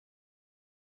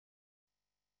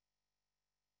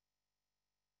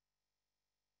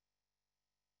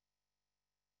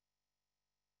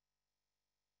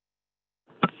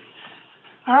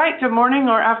All right, good morning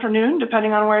or afternoon,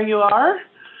 depending on where you are.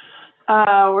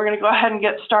 We're going to go ahead and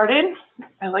get started.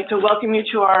 I'd like to welcome you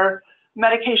to our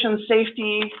medication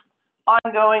safety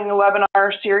ongoing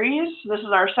webinar series. This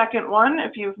is our second one.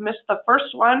 If you've missed the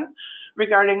first one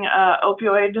regarding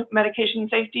opioid medication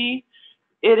safety,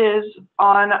 it is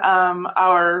on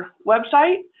our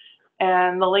website,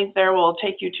 and the link there will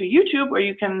take you to YouTube where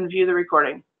you can view the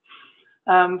recording.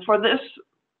 For this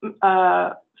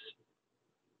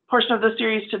portion of the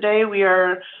series today, we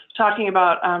are talking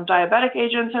about diabetic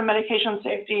agents and medication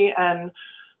safety and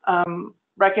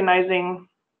recognizing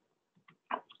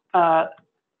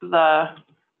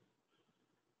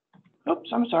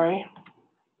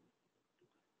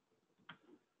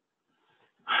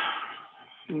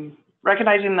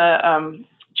recognizing the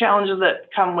challenges that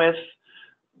come with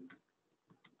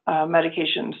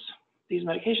medications, these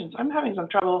medications. I'm having some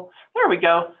trouble. There we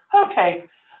go. Okay.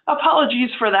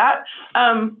 Apologies for that.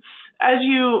 As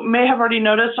you may have already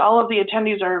noticed, all of the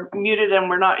attendees are muted and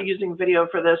we're not using video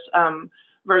for this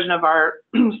version of our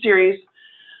series.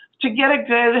 To get a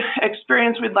good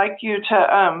experience, we'd like you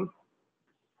to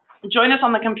join us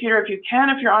on the computer if you can.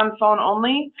 If you're on phone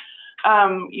only,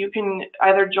 you can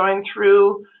either join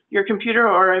through your computer,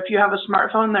 or if you have a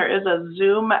smartphone, there is a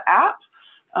Zoom app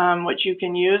which you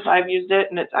can use. I've used it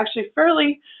and it's actually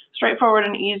fairly straightforward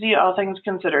and easy, all things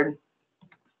considered.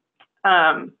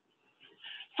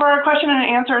 For our question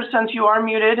and answer, since you are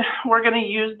muted, we're going to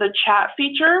use the chat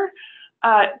feature.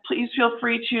 Please feel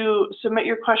free to submit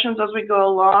your questions as we go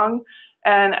along.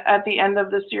 And at the end of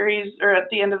the series, or at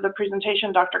the end of the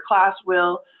presentation, Dr. Klass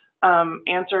will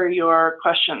answer your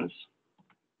questions.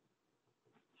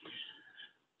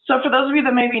 So for those of you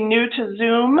that may be new to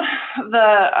Zoom,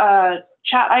 the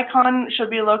chat icon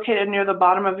should be located near the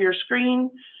bottom of your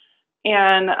screen.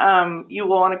 And you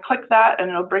will want to click that and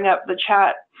it'll bring up the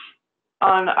chat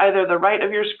on either the right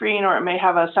of your screen, or it may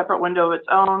have a separate window of its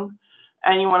own.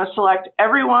 And you want to select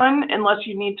everyone unless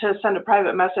you need to send a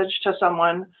private message to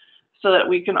someone so that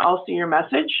we can all see your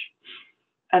message.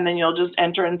 And then you'll just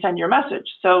enter and send your message.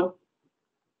 So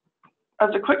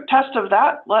as a quick test of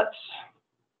that,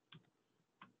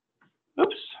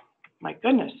 oops, my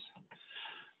goodness.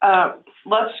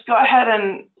 Let's go ahead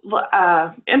and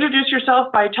introduce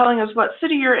yourself by telling us what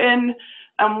city you're in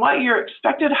and what your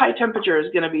expected high temperature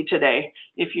is going to be today.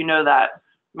 If you know that,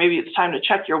 maybe it's time to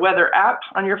check your weather app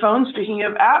on your phone. Speaking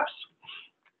of apps,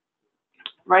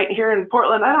 right here in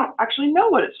Portland, I don't actually know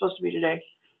what it's supposed to be today.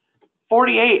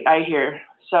 48, I hear.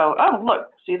 So, oh, look,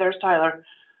 see, there's Tyler.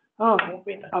 Oh,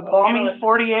 a balmy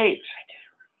 48.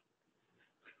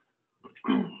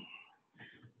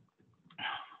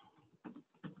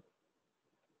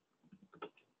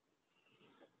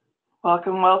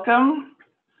 Welcome, welcome.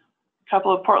 A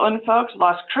couple of Portland folks.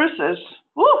 Las Cruces,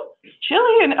 woo,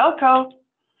 chilly in Elko.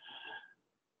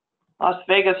 Las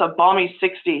Vegas, a balmy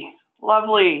 60,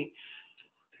 lovely.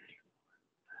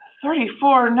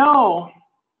 34, no.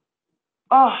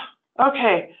 Oh,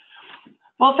 okay.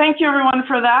 Well, thank you everyone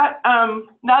for that.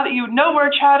 Now that you know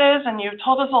where chat is and you've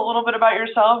told us a little bit about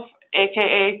yourself,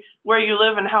 AKA where you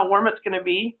live and how warm it's gonna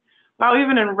be. Wow,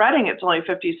 even in Redding, it's only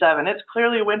 57. It's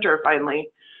clearly winter finally.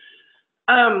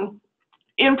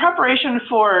 In preparation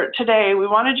for today, we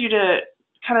wanted you to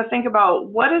kind of think about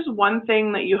what is one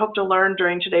thing that you hope to learn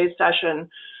during today's session.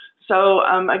 So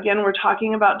again, we're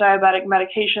talking about diabetic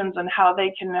medications and how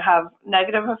they can have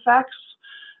negative effects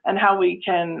and how we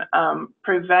can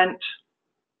prevent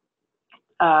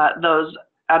those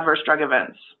adverse drug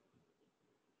events.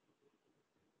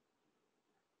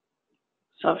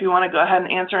 So if you want to go ahead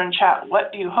and answer in chat,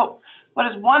 what do you hope? What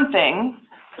is one thing,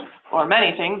 or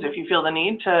many things if you feel the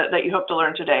need to, that you hope to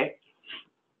learn today?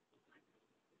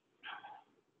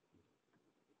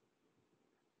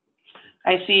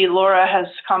 I see Laura has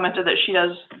commented that she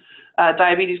does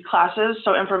diabetes classes,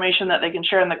 so information that they can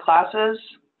share in the classes.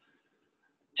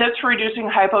 Tips for reducing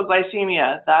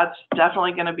hypoglycemia, that's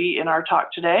definitely going to be in our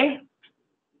talk today.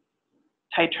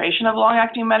 Titration of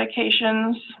long-acting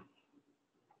medications.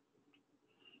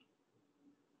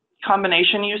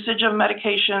 Combination usage of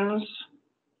medications.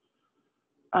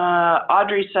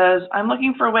 Audrey says, I'm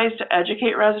looking for ways to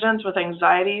educate residents with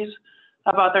anxieties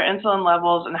about their insulin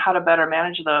levels and how to better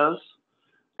manage those.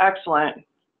 Excellent.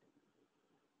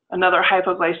 Another,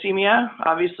 hypoglycemia.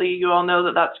 Obviously, you all know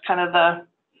that that's kind of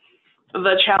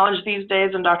the challenge these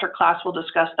days, and Dr. Klass will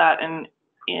discuss that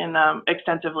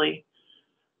extensively.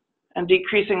 And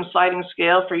decreasing sliding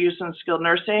scale for use in skilled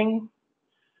nursing.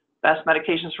 Best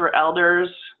medications for elders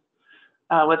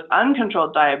with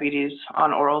uncontrolled diabetes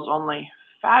on orals only.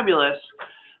 Fabulous.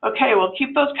 Okay, we'll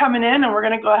keep those coming in and we're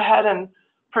going to go ahead and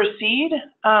proceed.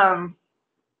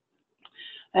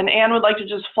 And Anne would like to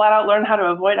just flat out learn how to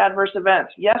avoid adverse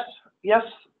events. Yes, yes,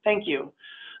 thank you.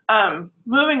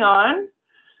 Moving on,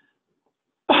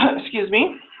 excuse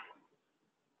me,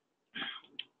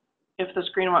 if the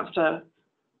screen wants to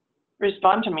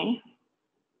respond to me.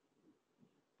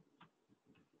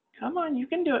 Come on, you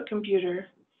can do it, computer.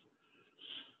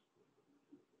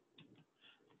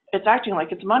 It's acting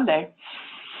like it's Monday.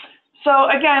 So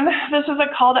again, this is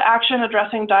a call to action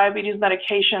addressing diabetes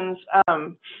medications.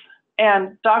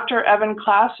 And Dr. Evan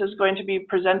Klass is going to be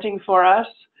presenting for us.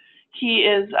 He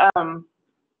is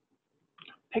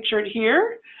pictured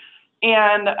here.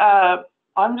 And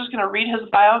I'm just going to read his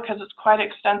bio because it's quite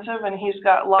extensive and he's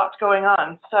got lots going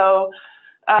on. So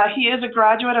he is a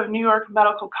graduate of New York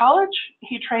Medical College.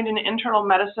 He trained in internal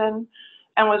medicine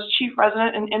and was chief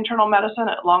resident in internal medicine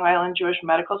at Long Island Jewish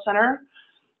Medical Center.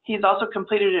 He's also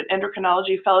completed an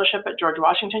endocrinology fellowship at George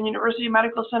Washington University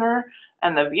Medical Center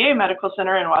and the VA Medical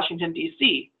Center in Washington,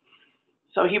 D.C.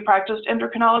 So he practiced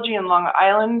endocrinology in Long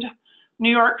Island,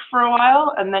 New York for a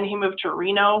while, and then he moved to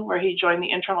Reno, where he joined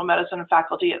the internal medicine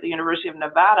faculty at the University of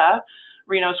Nevada,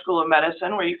 Reno School of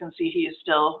Medicine, where you can see he is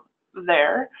still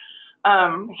there.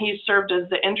 He served as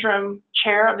the interim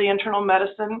chair of the internal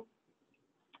medicine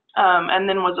and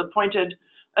then was appointed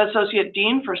associate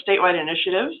dean for statewide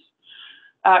initiatives.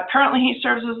 Currently, he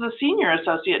serves as the senior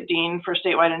associate dean for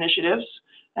statewide initiatives.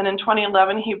 And in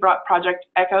 2011, he brought Project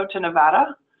ECHO to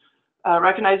Nevada,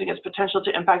 recognizing its potential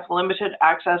to impact limited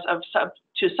access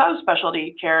to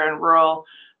subspecialty care in rural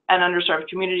and underserved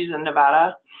communities in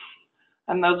Nevada.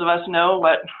 And those of us know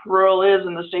what rural is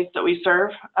in the states that we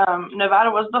serve.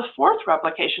 Nevada was the 4th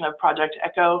replication of Project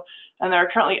ECHO, and there are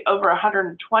currently over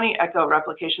 120 ECHO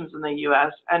replications in the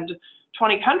US and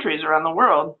 20 countries around the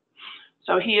world.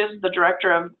 So he is the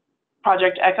director of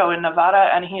Project ECHO in Nevada,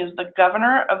 and he is the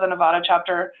governor of the Nevada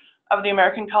chapter of the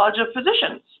American College of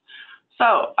Physicians.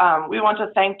 So we want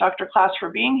to thank Dr. Klass for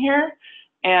being here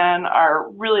and are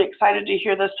really excited to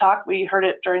hear this talk. We heard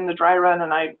it during the dry run,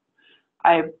 and I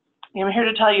am here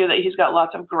to tell you that he's got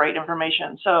lots of great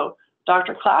information. So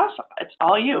Dr. Klass, it's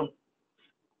all you.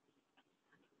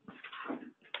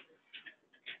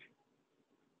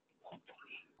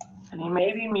 And he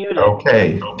may be muted.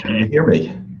 Okay, can you hear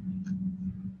me?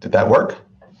 Did that work?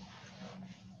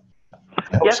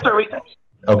 Yes, sir, we can.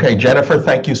 Okay, Jennifer,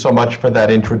 thank you so much for that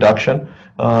introduction.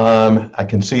 I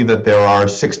can see that there are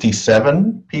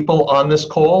 67 people on this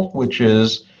call, which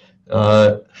is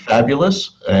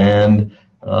fabulous, and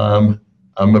I'm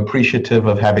appreciative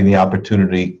of having the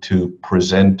opportunity to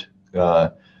present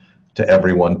to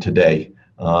everyone today.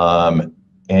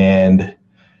 And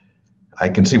I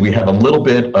can see we have a little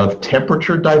bit of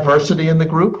temperature diversity in the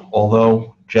group,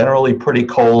 although generally pretty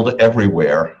cold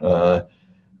everywhere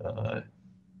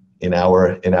in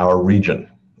our region.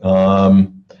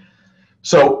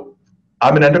 So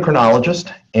I'm an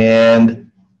endocrinologist,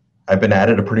 and I've been at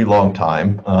it a pretty long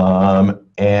time.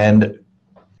 And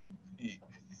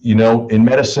you know, in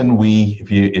medicine,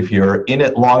 if you're in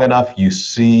it long enough, you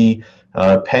see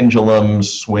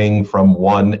pendulums swing from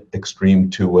one extreme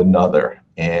to another.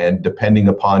 And depending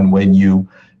upon when you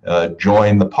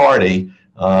join the party,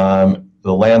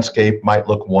 the landscape might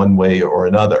look one way or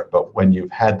another. But when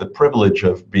you've had the privilege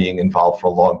of being involved for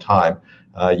a long time,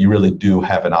 you really do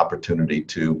have an opportunity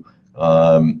to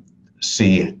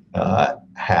see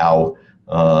how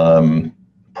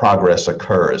progress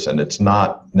occurs, and it's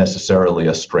not necessarily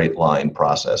a straight line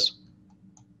process.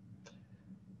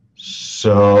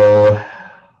 So,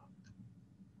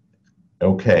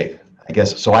 okay, I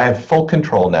guess, so I have full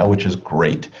control now, which is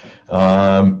great.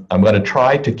 I'm going to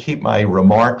try to keep my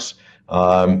remarks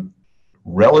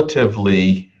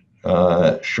relatively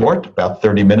short, about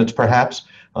 30 minutes perhaps,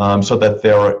 so that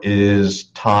there is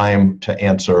time to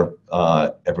answer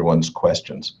everyone's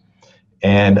questions.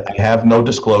 And I have no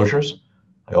disclosures.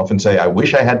 I often say I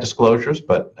wish I had disclosures,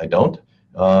 but I don't.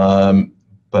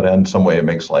 But in some way, it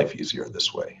makes life easier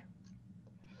this way.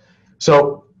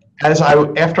 So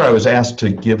after I was asked to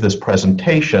give this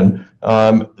presentation,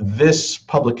 this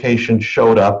publication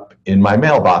showed up in my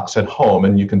mailbox at home,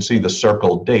 and you can see the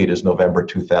circled date is November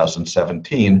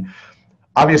 2017.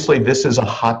 Obviously, this is a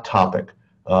hot topic.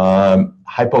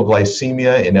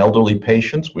 Hypoglycemia in elderly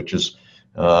patients, which is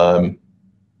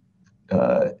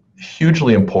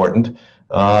hugely important,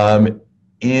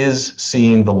 is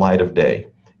seeing the light of day.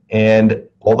 And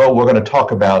although we're going to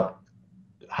talk about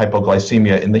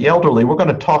hypoglycemia in the elderly, we're going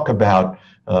to talk about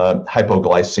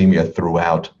hypoglycemia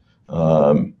throughout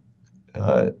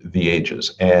the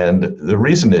ages. And the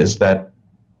reason is that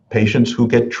patients who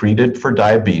get treated for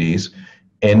diabetes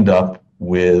end up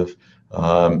with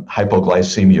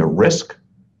hypoglycemia risk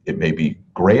It may be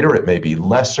greater, it may be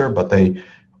lesser, but they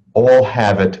all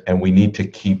have it, and we need to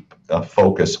keep a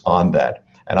focus on that.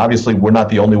 And obviously, we're not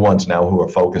the only ones now who are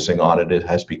focusing on it. It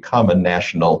has become a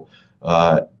national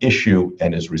issue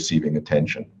and is receiving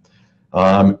attention.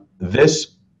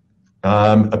 This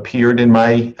appeared in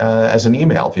my as an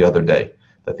email the other day,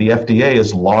 that the FDA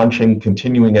is launching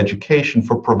continuing education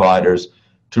for providers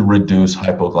to reduce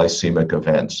hypoglycemic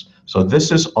events. So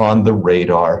this is on the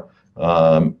radar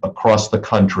across the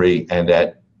country and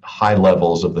at high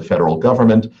levels of the federal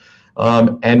government.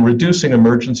 And reducing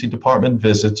emergency department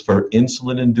visits for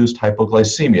insulin-induced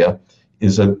hypoglycemia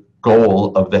is a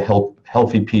goal of the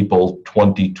Healthy People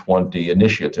 2020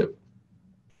 initiative.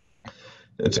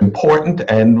 It's important,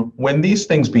 and when these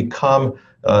things become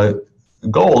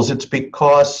goals, it's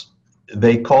because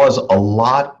they cause a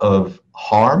lot of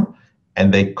harm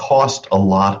and they cost a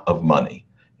lot of money.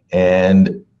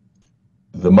 And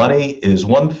the money is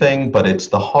one thing, but it's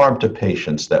the harm to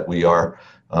patients that we are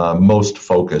most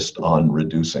focused on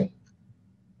reducing.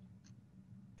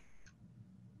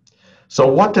 So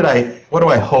what do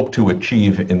I hope to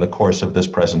achieve in the course of this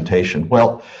presentation?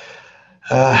 Well,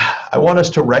 I want us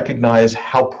to recognize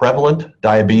how prevalent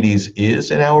diabetes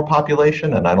is in our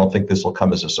population, and I don't think this will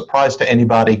come as a surprise to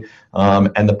anybody,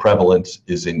 and the prevalence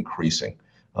is increasing.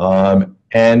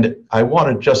 And I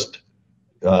want to just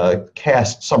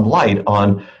cast some light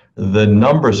on the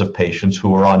numbers of patients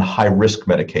who are on high-risk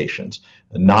medications.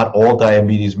 Not all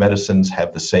diabetes medicines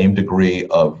have the same degree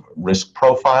of risk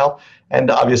profile, and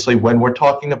obviously when we're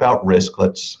talking about risk,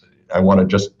 I want to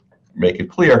just make it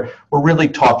clear, we're really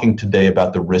talking today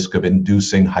about the risk of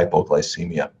inducing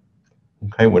hypoglycemia.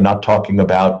 Okay, we're not talking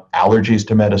about allergies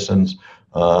to medicines.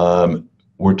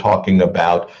 We're talking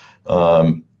about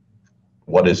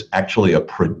what is actually a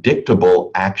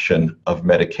predictable action of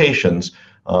medications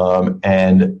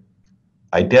and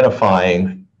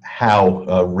identifying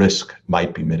how risk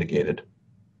might be mitigated.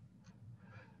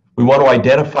 We want to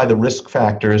identify the risk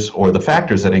factors or the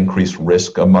factors that increase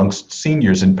risk amongst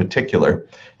seniors in particular,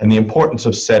 and the importance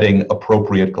of setting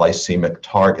appropriate glycemic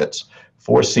targets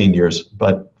for seniors,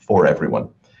 but for everyone.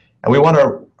 And I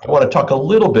want to talk a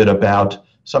little bit about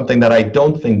something that I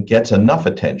don't think gets enough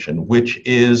attention, which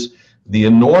is the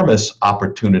enormous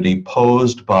opportunity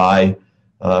posed by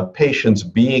patients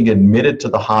being admitted to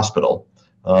the hospital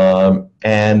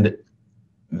and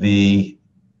the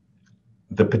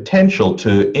potential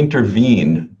to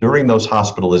intervene during those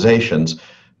hospitalizations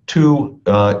to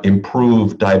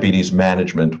improve diabetes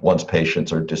management once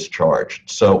patients are discharged.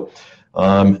 So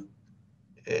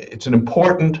it's an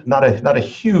important, not a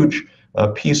huge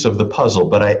piece of the puzzle,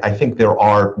 but I think there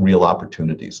are real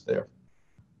opportunities there.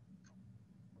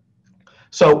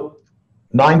 So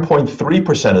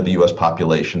 9.3% of the US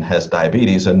population has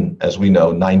diabetes, and as we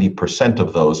know, 90%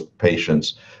 of those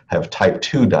patients have type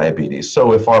 2 diabetes.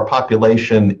 So if our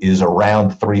population is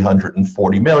around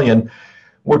 340 million,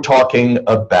 we're talking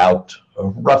about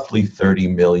roughly 30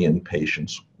 million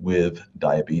patients with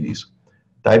diabetes.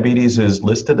 Diabetes is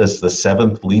listed as the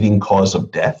 7th leading cause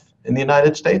of death in the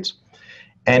United States,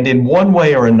 and in one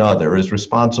way or another is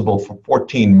responsible for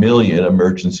 14 million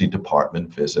emergency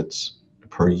department visits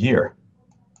per year.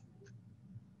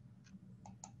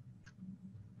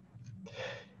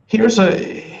 Here's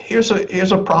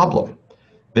a problem.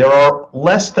 There are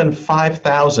less than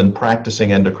 5,000 practicing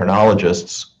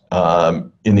endocrinologists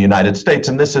in the United States,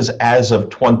 and this is as of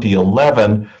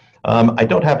 2011. I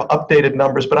don't have updated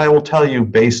numbers, but I will tell you,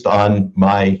 based on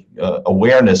my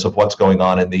awareness of what's going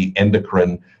on in the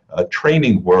endocrine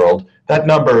training world, that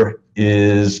number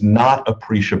is not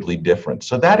appreciably different.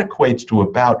 So that equates to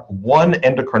about one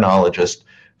endocrinologist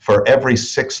for every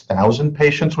 6,000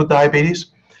 patients with diabetes.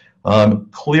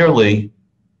 Clearly,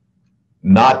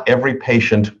 not every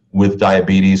patient with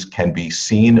diabetes can be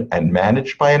seen and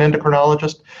managed by an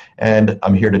endocrinologist, and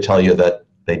I'm here to tell you that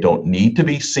they don't need to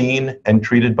be seen and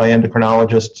treated by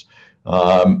endocrinologists,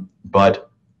 but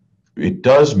it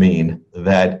does mean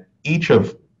that each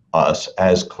of us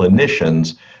as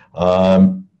clinicians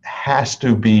has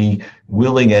to be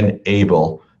willing and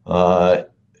able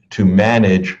to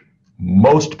manage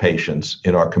most patients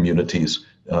in our communities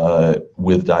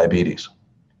with diabetes.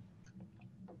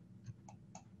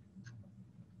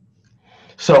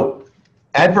 So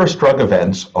adverse drug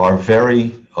events are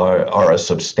a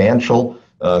substantial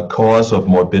cause of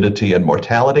morbidity and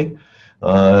mortality.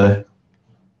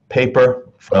 Paper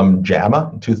from JAMA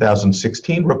in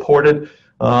 2016 reported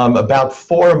about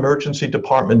 4 emergency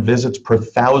department visits per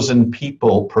 1,000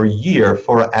 people per year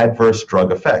for adverse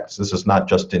drug effects. This is not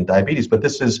just in diabetes, but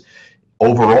this is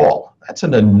overall. That's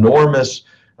an enormous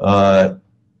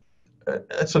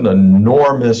that's an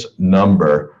enormous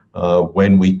number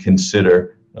when we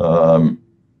consider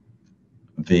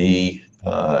the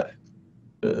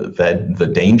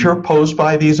danger posed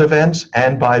by these events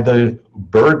and by the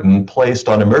burden placed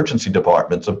on emergency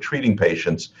departments of treating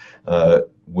patients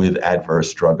with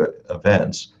adverse drug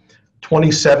events.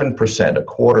 27%, a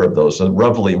quarter of those, so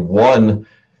roughly one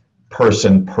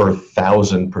person per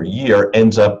 1,000 per year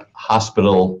ends up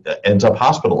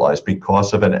hospitalized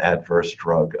because of an adverse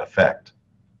drug effect.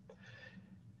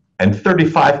 And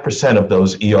 35% of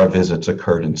those ER visits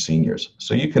occurred in seniors.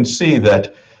 So you can see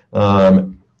that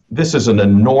this is an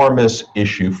enormous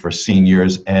issue for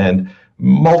seniors, and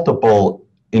multiple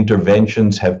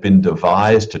interventions have been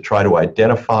devised to try to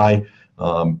identify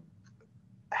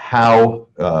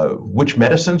which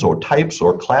medicines or types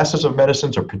or classes of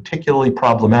medicines are particularly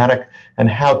problematic, and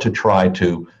how to try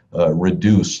to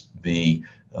reduce the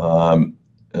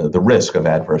risk of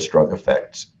adverse drug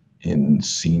effects in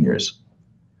seniors.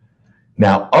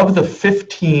 Now, of the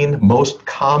 15 most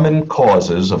common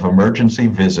causes of emergency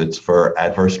visits for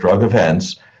adverse drug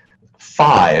events,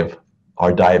 5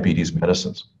 are diabetes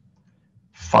medicines.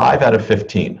 5 out of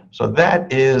 15. So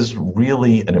that is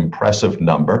really an impressive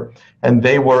number. And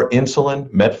they were insulin,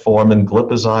 metformin,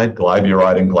 glipizide,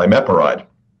 glyburide, and glimepiride.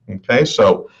 Okay,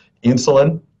 so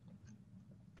insulin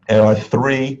are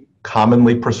 3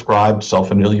 commonly prescribed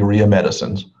sulfonylurea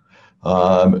medicines,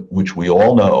 which we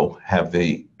all know have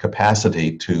the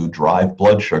capacity to drive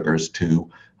blood sugars to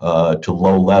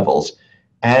low levels,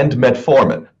 and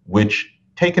metformin, which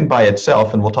taken by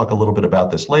itself, and we'll talk a little bit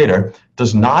about this later,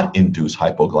 does not induce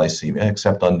hypoglycemia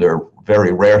except under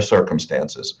very rare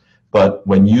circumstances. But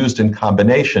when used in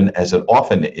combination, as it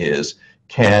often is,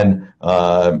 can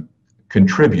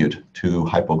contribute to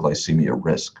hypoglycemia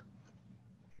risk.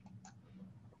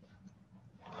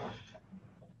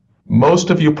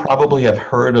 Most of you probably have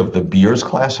heard of the Beers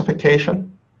classification.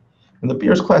 And the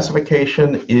Beers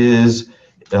classification is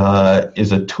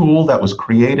a tool that was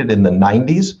created in the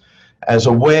 90s as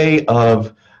a way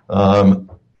of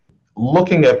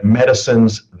looking at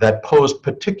medicines that pose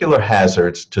particular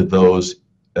hazards to those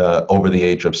over the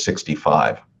age of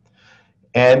 65.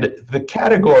 And the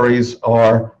categories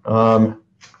are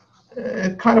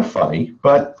kind of funny,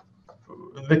 but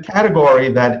the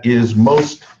category that is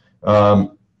most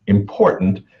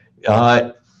important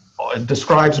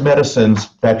describes medicines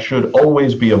that should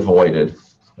always be avoided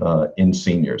in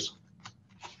seniors.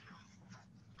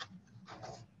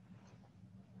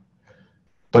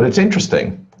 But it's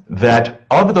interesting that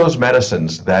of those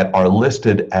medicines that are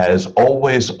listed as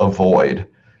always avoid,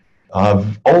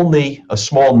 only a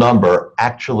small number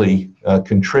actually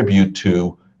contribute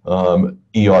to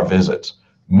ER visits.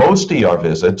 Most ER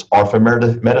visits are for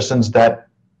medicines that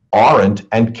aren't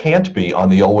and can't be on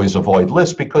the always avoid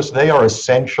list because they are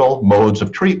essential modes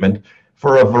of treatment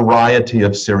for a variety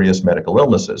of serious medical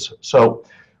illnesses. So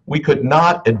we could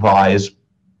not advise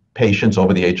patients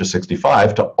over the age of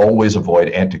 65 to always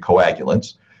avoid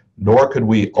anticoagulants, nor could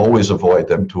we always advise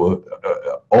them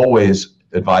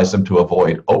to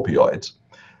avoid opioids,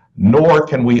 nor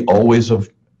can we always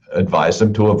advise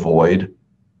them to avoid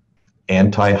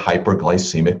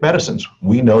anti-hyperglycemic medicines.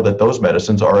 We know that those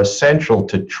medicines are essential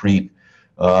to treat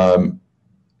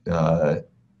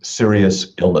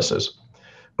serious illnesses.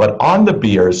 But on the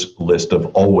Beers list of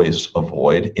always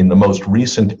avoid, in the most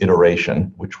recent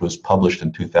iteration, which was published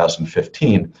in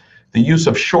 2015, the use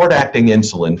of short-acting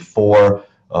insulin for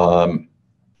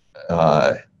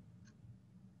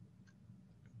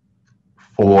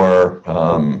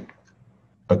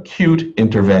acute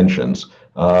interventions,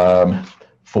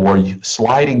 for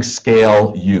sliding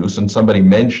scale use, and somebody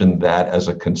mentioned that as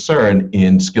a concern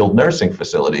in skilled nursing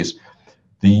facilities,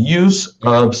 the use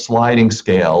of sliding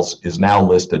scales is now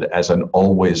listed as an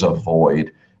always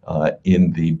avoid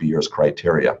in the Beers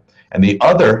criteria. And the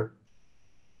other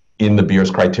in the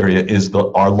Beers criteria is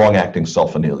our long-acting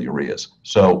sulfonylureas.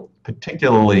 So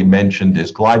particularly mentioned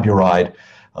is glyburide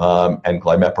and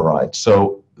glimepiride.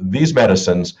 So these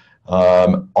medicines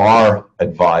are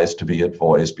advised to be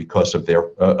avoided because of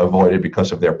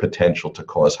their potential to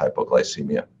cause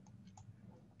hypoglycemia.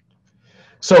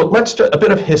 So let's do a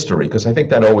bit of history, because I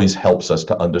think that always helps us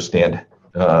to understand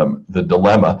the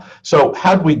dilemma. So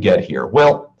how'd we get here?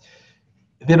 Well,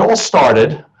 it all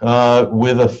started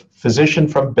with a physician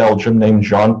from Belgium named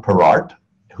Jean Perart,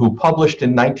 who published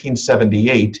in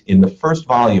 1978 in the first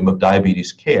volume of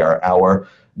Diabetes Care, our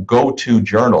go-to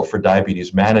journal for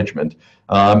diabetes management,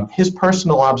 his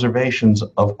personal observations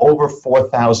of over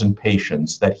 4,000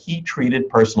 patients that he treated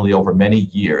personally over many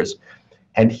years,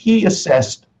 and he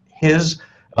assessed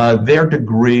their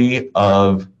degree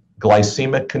of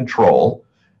glycemic control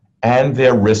and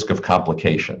their risk of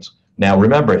complications. Now,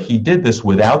 remember, he did this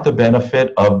without the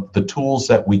benefit of the tools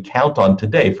that we count on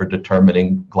today for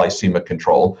determining glycemic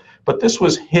control, but this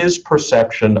was his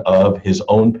perception of his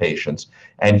own patients,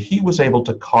 and he was able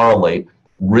to correlate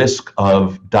risk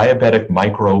of diabetic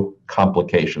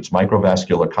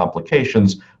microvascular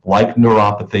complications like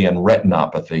neuropathy and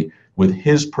retinopathy with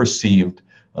his perceived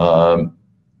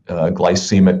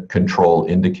glycemic control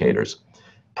indicators.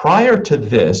 Prior to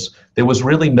this, there was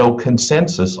really no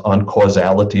consensus on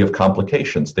causality of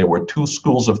complications. There were two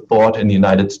schools of thought in the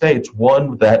United States,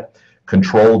 one that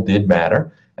control did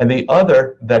matter, and the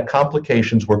other that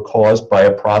complications were caused by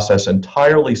a process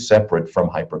entirely separate from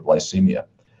hyperglycemia.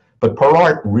 But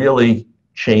Perart really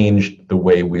changed the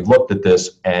way we looked at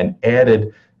this and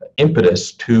added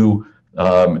impetus to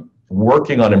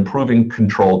working on improving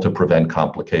control to prevent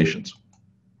complications.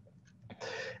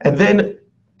 And then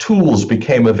tools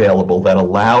became available that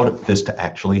allowed this to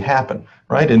actually happen,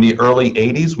 right? In the early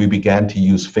 80s, we began to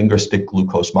use fingerstick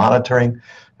glucose monitoring.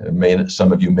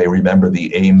 Some of you may remember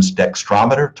the Ames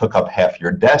dextrometer, took up half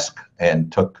your desk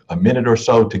and took a minute or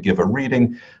so to give a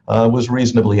reading, was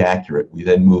reasonably accurate. We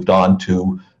then moved on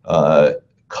to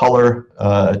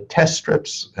color test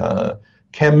strips,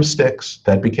 chem sticks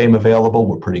that became available,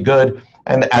 were pretty good.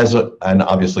 And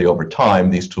obviously over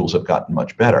time, these tools have gotten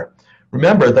much better.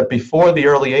 Remember that before the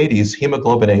early 80s,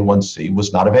 hemoglobin A1C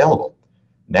was not available.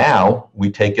 Now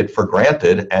we take it for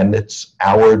granted, and it's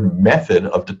our method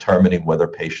of determining whether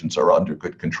patients are under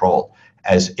good control.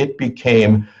 As it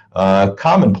became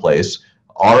commonplace,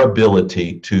 our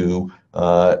ability to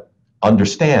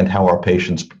understand how our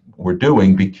patients were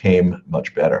doing became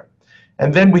much better.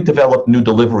 And then we developed new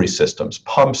delivery systems,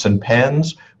 pumps and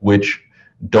pens, which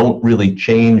don't really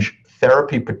change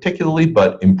therapy particularly,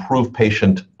 but improve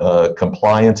patient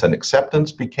compliance and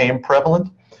acceptance became prevalent.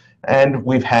 And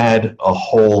we've had a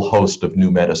whole host of new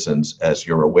medicines, as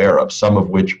you're aware of, some of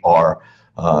which are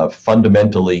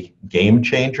fundamentally game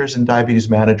changers in diabetes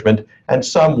management, and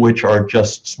some which are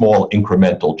just small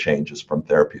incremental changes from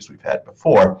therapies we've had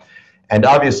before. And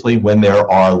obviously, when there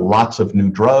are lots of new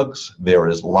drugs, there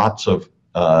is lots of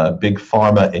big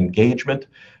pharma engagement,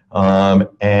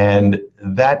 and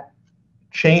that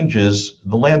changes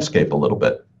the landscape a little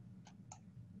bit.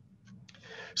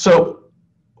 So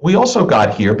we also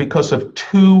got here because of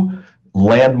two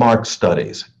landmark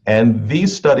studies, and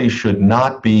these studies should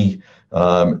not be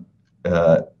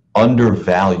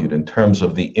undervalued in terms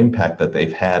of the impact that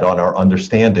they've had on our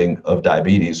understanding of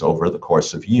diabetes over the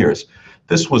course of years.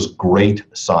 This was great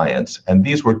science, and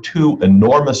these were two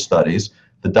enormous studies,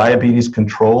 the Diabetes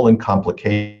Control and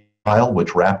Complication Trial,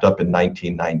 which wrapped up in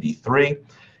 1993,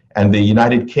 and the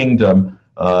United Kingdom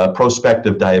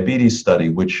Prospective Diabetes Study,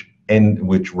 which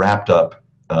wrapped up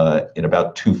in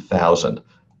about 2000.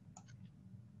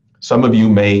 Some of you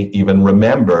may even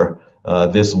remember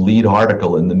this lead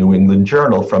article in the New England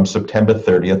Journal from September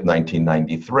 30th,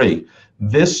 1993.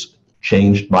 This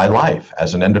changed my life.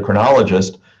 As an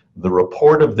endocrinologist, the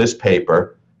report of this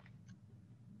paper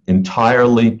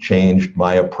entirely changed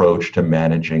my approach to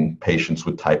managing patients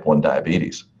with type 1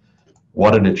 diabetes.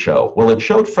 What did it show? Well, it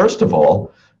showed, first of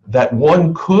all, that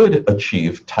one could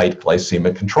achieve tight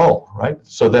glycemic control, right?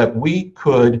 So that we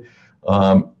could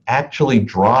actually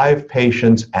drive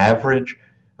patients'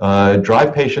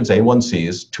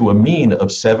 A1Cs to a mean of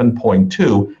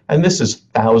 7.2, and this is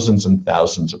thousands and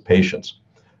thousands of patients.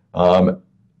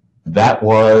 That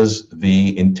was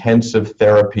the intensive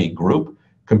therapy group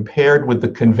compared with the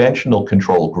conventional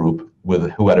control group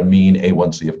who had a mean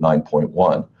A1C of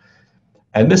 9.1.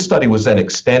 And this study was then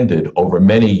extended over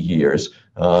many years,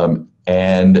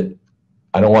 and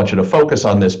I don't want you to focus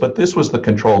on this, but this was the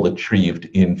control achieved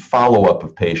in follow-up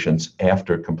of patients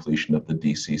after completion of the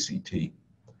DCCT.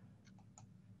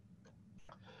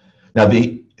 Now,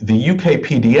 the UK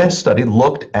PDS study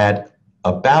looked at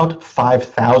about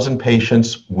 5,000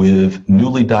 patients with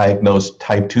newly diagnosed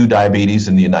type 2 diabetes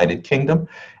in the United Kingdom,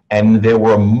 and there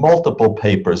were multiple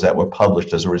papers that were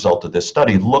published as a result of this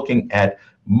study looking at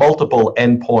multiple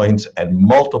endpoints and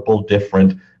multiple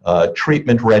different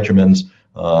treatment regimens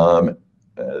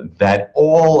that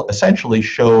all essentially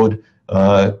showed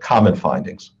common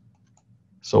findings.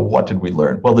 So what did we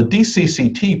learn? Well, the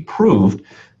DCCT proved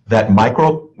that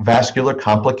microvascular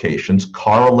complications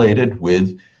correlated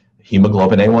with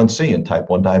hemoglobin A1C in type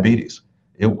 1 diabetes.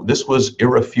 This was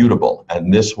irrefutable,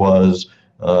 and this was,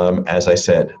 as I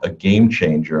said, a game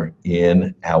changer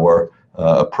in our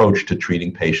approach to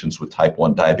treating patients with type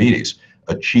 1 diabetes.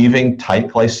 Achieving tight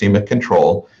glycemic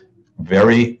control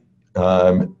very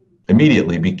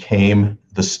immediately became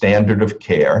the standard of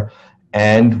care,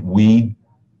 and we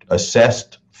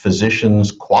assessed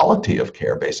physicians' quality of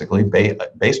care, basically,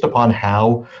 based upon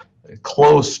how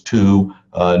close to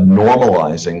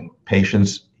normalizing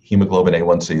patients' hemoglobin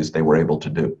A1Cs they were able to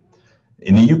do.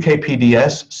 In the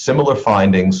UK-PDS, similar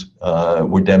findings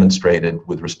were demonstrated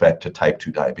with respect to type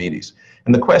 2 diabetes.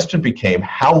 And the question became,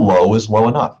 how low is low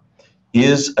enough?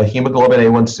 Is a hemoglobin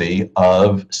A1C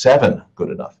of 7 good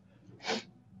enough?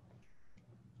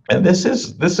 And this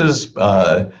is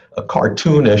a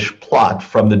cartoonish plot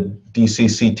from the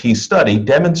DCCT study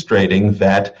demonstrating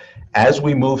that as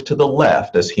we move to the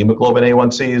left, as hemoglobin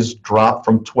A1Cs drop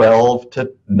from 12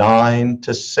 to 9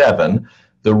 to 7,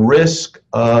 the risk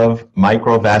of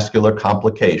microvascular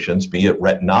complications, be it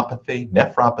retinopathy,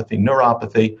 nephropathy,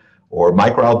 neuropathy, or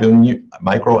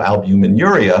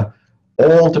microalbuminuria,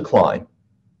 all decline.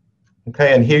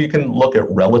 Okay, and here you can look at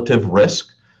relative risk,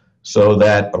 so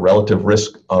that a relative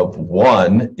risk of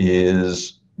 1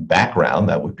 is background,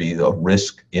 that would be the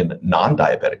risk in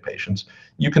non-diabetic patients.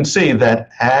 You can see that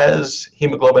as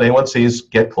hemoglobin A1Cs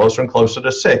get closer and closer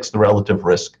to 6, the relative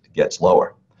risk gets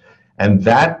lower. And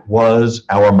that was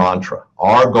our mantra.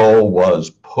 Our goal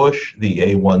was push the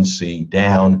A1C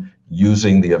down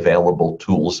using the available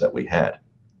tools that we had.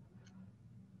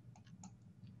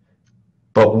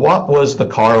 But what was the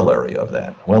corollary of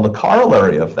that? Well, the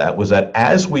corollary of that was that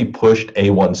as we pushed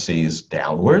A1Cs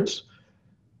downwards,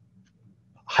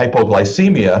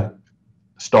 hypoglycemia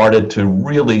started to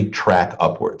really track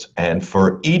upwards. And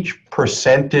for each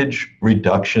percentage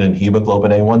reduction in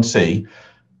hemoglobin A1C,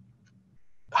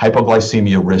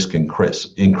 hypoglycemia risk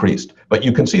increased. But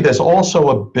you can see there's also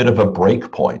a bit of a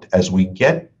break point. As we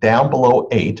get down below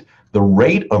 8, the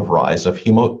rate of rise of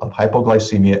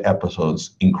hypoglycemia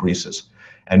episodes increases.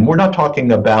 And we're not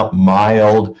talking about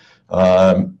mild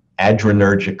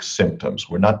adrenergic symptoms.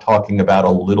 We're not talking about a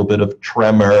little bit of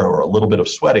tremor or a little bit of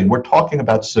sweating. We're talking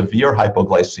about severe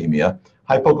hypoglycemia,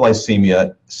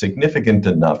 hypoglycemia significant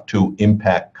enough to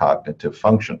impact cognitive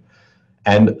function.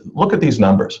 And look at these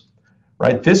numbers,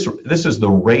 right? This is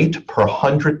the rate per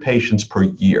 100 patients per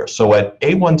year. So at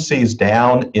A1Cs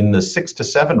down in the 6 to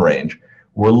 7 range,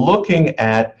 we're looking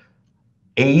at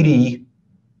 80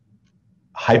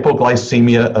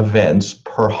 hypoglycemia events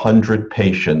per 100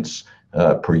 patients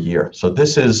per year. So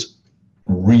this is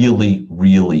really,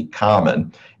 really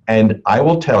common. And I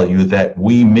will tell you that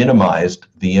we minimized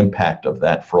the impact of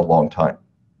that for a long time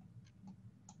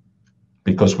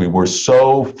because we were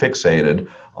so fixated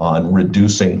on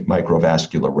reducing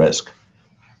microvascular risk.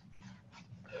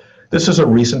 This is a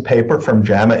recent paper from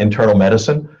JAMA Internal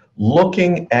Medicine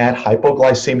looking at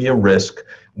hypoglycemia risk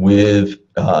with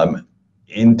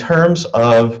in terms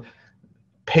of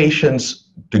patients'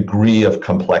 degree of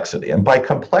complexity. And by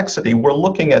complexity, we're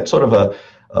looking at sort of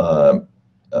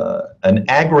an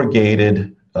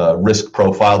aggregated risk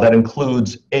profile that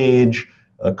includes age,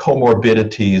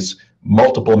 comorbidities,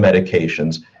 multiple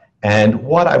medications. And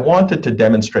what I wanted to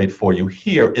demonstrate for you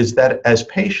here is that as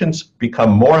patients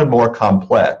become more and more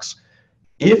complex,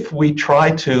 if we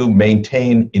try to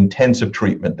maintain intensive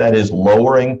treatment, that is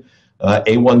lowering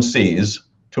A1Cs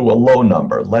to a low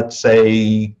number, let's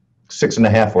say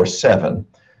 6.5 or 7,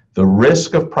 the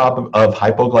risk of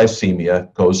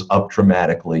hypoglycemia goes up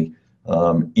dramatically,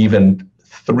 even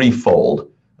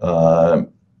threefold,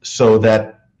 so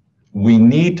that we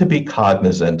need to be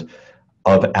cognizant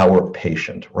of our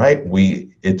patient, right?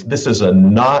 This is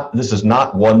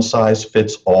not one size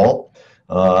fits all.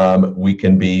 We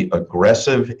can be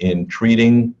aggressive in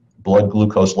treating blood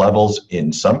glucose levels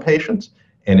in some patients,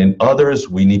 and in others,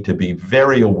 we need to be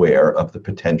very aware of the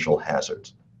potential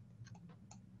hazards.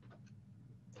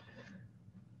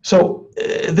 So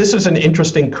this is an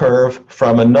interesting curve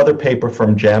from another paper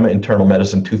from JAMA Internal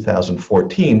Medicine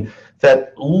 2014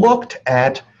 that looked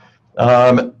at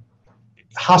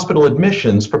hospital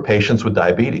admissions for patients with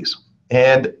diabetes.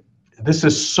 And this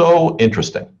is so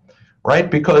interesting, right?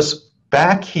 Because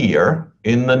back here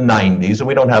in the 90s, and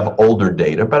we don't have older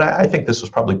data, but I think this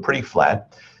was probably pretty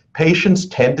flat, patients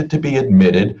tended to be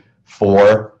admitted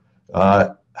for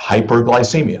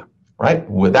hyperglycemia, right?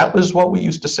 That was what we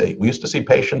used to see. We used to see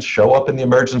patients show up in the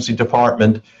emergency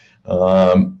department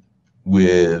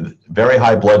with very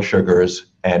high blood sugars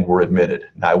and were admitted.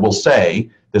 Now, I will say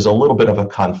there's a little bit of a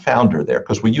confounder there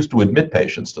because we used to admit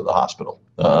patients to the hospital.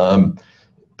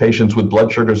 Patients with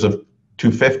blood sugars of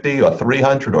 250 or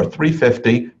 300 or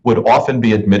 350 would often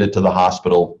be admitted to the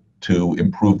hospital to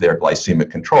improve their glycemic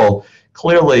control.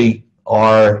 Clearly,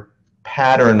 our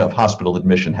pattern of hospital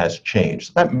admission has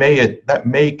changed. That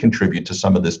may contribute to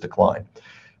some of this decline.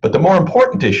 But the more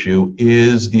important issue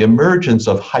is the emergence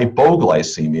of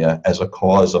hypoglycemia as a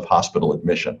cause of hospital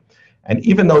admission. And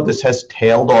even though this has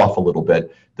tailed off a little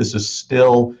bit, this is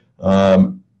still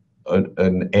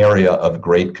an area of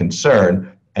great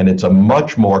concern, and it's a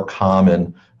much more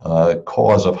common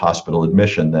cause of hospital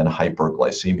admission than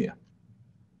hyperglycemia.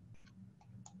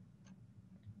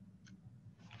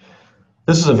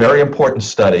 This is a very important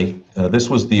study. This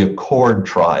was the ACCORD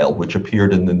trial, which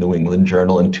appeared in the New England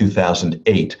Journal in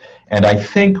 2008, and I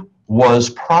think was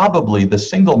probably the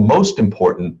single most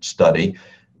important study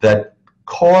that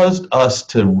caused us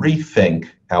to rethink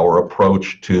our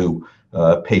approach to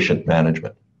patient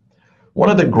management. One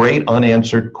of the great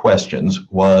unanswered questions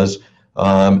was,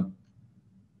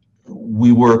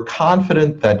 we were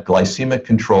confident that glycemic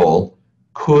control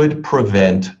could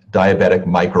prevent diabetic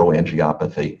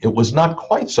microangiopathy. It was not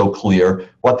quite so clear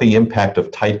what the impact of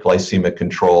tight glycemic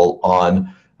control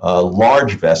on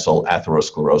large vessel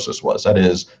atherosclerosis was. That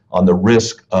is, on the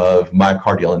risk of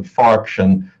myocardial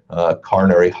infarction,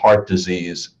 coronary heart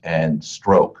disease, and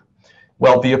stroke.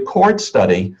 Well, the ACCORD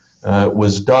study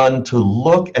was done to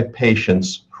look at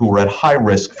patients who were at high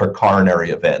risk for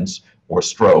coronary events or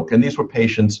stroke, and these were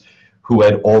patients who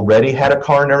had already had a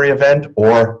coronary event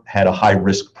or had a high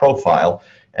risk profile,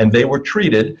 and they were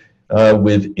treated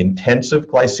with intensive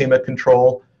glycemic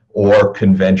control or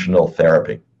conventional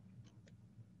therapy.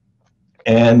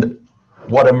 And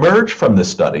what emerged from this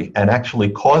study, and actually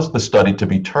caused the study to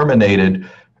be terminated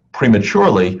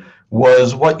prematurely,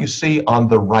 was what you see on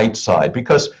the right side,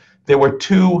 because there were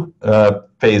two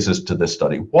phases to this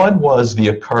study. One was the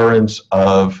occurrence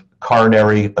of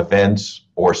coronary events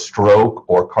or stroke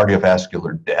or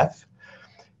cardiovascular death.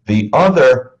 The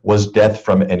other was death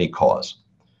from any cause.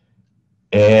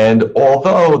 And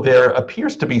although there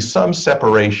appears to be some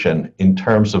separation in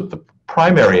terms of the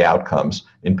primary outcomes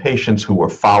in patients who were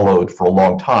followed for a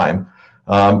long time,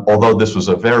 although this was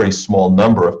a very small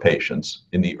number of patients,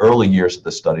 in the early years of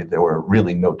the study, there were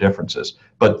really no differences.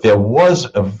 But there was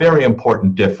a very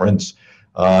important difference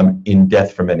in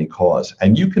death from any cause.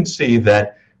 And you can see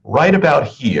that right about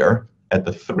here, at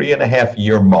the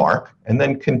 3.5-year mark, and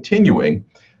then continuing,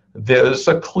 there's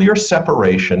a clear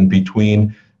separation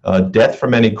between death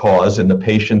from any cause in the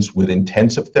patients with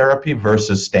intensive therapy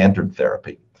versus standard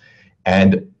therapy.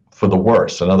 And for the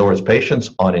worse, in other words,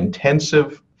 patients on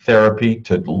intensive therapy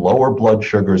to lower blood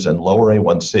sugars and lower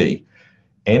A1C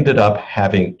ended up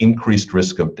having increased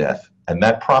risk of death. And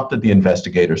that prompted the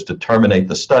investigators to terminate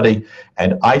the study,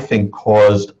 and I think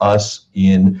caused us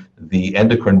in the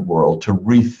endocrine world to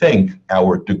rethink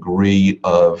our degree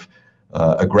of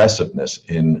aggressiveness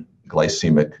in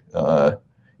glycemic,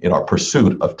 in our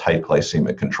pursuit of tight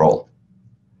glycemic control.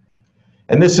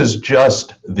 And this is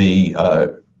just the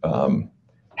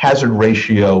hazard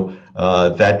ratio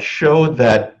that showed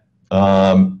that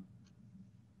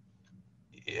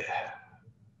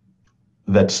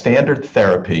that standard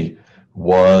therapy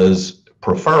was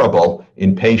preferable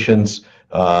in patients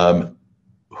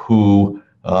who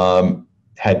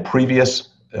had previous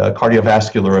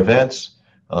cardiovascular events,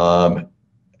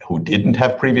 who didn't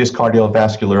have previous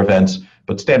cardiovascular events,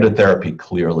 but standard therapy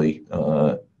clearly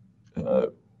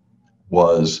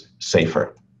was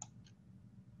safer.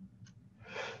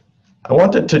 I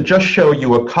wanted to just show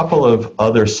you a couple of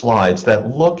other slides that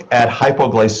look at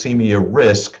hypoglycemia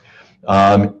risk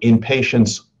in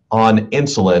patients on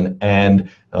insulin and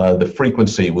the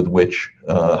frequency with which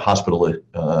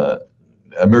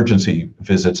emergency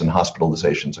visits and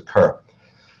hospitalizations occur.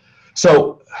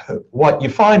 So what you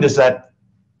find is that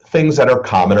things that are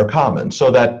common.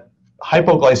 So that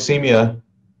hypoglycemia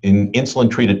in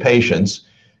insulin-treated patients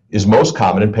is most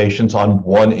common in patients on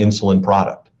one insulin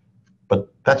product.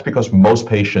 But that's because most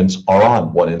patients are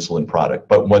on one insulin product.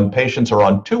 But when patients are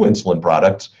on two insulin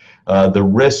products, the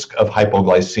risk of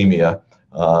hypoglycemia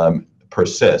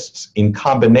persists. In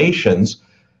combinations,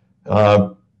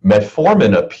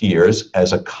 metformin appears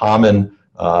as a common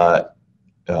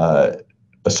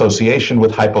association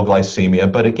with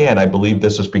hypoglycemia, but again, I believe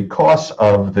this is because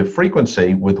of the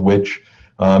frequency with which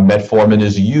metformin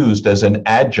is used as an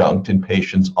adjunct in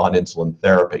patients on insulin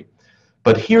therapy.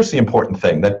 But here's the important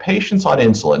thing, that patients on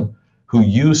insulin who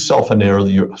use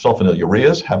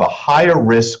sulfonylureas have a higher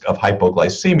risk of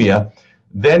hypoglycemia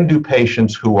than do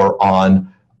patients who are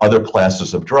on other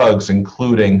classes of drugs,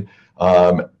 including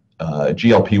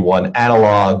GLP-1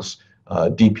 analogs,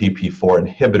 DPP-4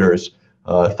 inhibitors,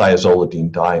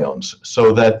 thiazolidine diones,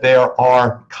 so that there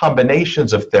are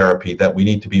combinations of therapy that we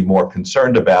need to be more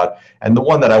concerned about. And the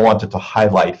one that I wanted to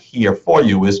highlight here for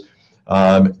you is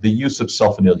the use of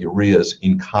sulfonylureas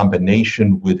in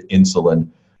combination with insulin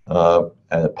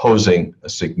posing a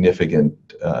significant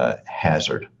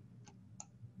hazard.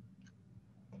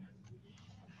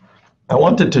 I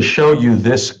wanted to show you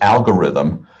this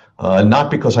algorithm,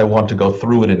 not because I want to go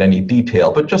through it in any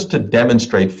detail, but just to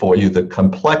demonstrate for you the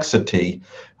complexity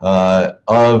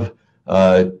of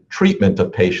treatment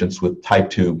of patients with type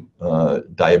 2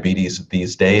 diabetes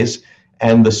these days,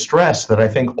 and the stress that I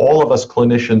think all of us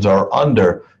clinicians are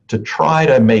under to try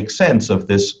to make sense of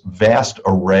this vast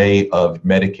array of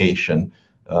medication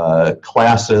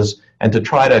classes and to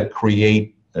try to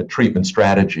create treatment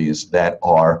strategies that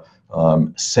are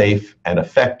safe and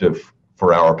effective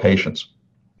for our patients.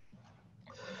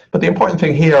 But the important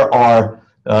thing here are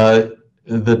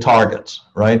the targets,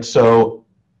 right? So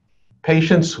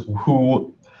patients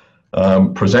who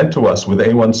present to us with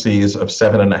A1Cs of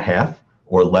 7.5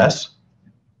 or less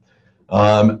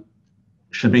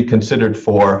should be considered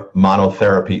for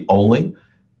monotherapy only.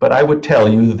 But I would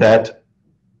tell you that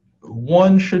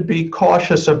one should be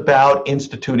cautious about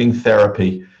instituting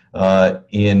therapy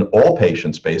in all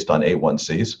patients based on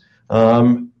A1Cs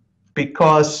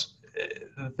because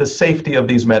the safety of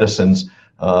these medicines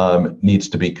needs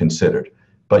to be considered.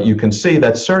 But you can see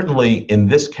that certainly in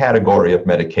this category of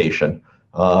medication,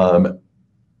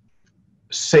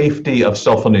 safety of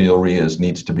sulfonylureas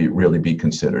needs to really be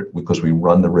considered because we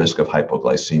run the risk of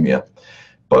hypoglycemia.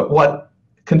 But what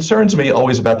concerns me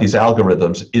always about these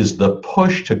algorithms is the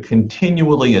push to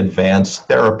continually advance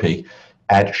therapy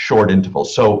at short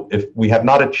intervals. So if we have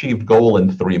not achieved goal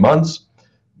in 3 months,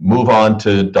 move on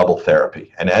to double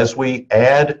therapy. And as we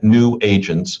add new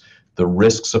agents, the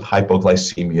risks of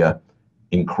hypoglycemia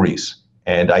increase.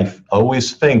 And I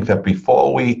always think that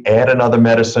before we add another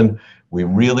medicine, we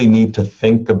really need to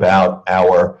think about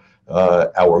our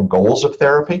goals of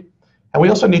therapy. And we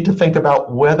also need to think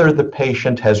about whether the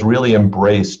patient has really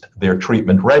embraced their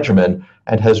treatment regimen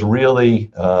and has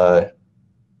really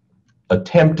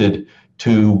attempted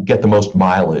to get the most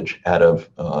mileage out of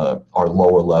our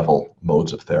lower level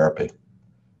modes of therapy.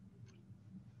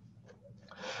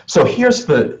 So here's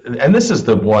and this is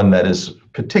the one that is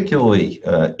particularly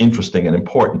interesting and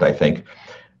important, I think.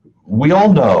 We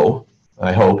all know,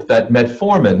 I hope, that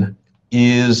metformin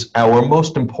is our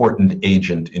most important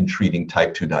agent in treating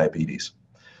type 2 diabetes.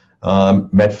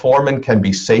 Metformin can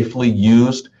be safely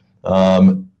used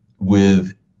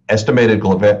with estimated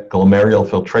glomerular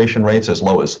filtration rates as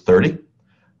low as 30.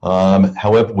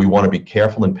 However, we want to be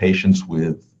careful in patients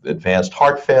with advanced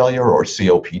heart failure or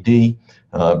COPD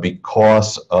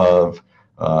because of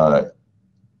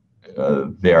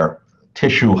their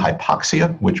tissue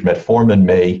hypoxia, which metformin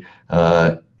may,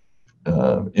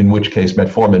 in which case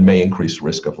metformin may increase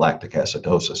risk of lactic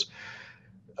acidosis.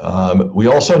 We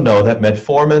also know that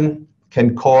metformin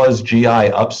can cause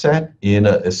GI upset in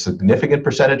a significant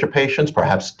percentage of patients,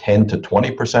 perhaps 10 to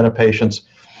 20% of patients.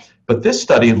 But this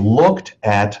study looked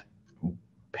at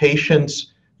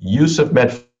patients' use of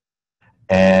metformin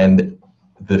and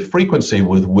the frequency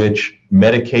with which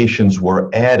medications were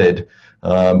added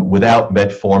without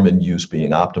metformin use being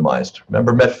optimized.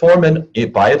 Remember,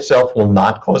 metformin by itself will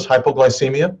not cause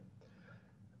hypoglycemia.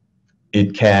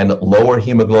 It can lower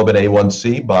hemoglobin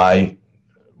A1C by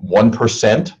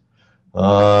 1%,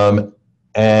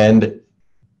 and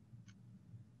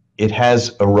it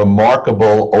has a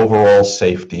remarkable overall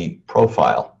safety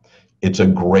profile. It's a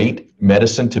great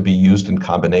medicine to be used in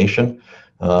combination,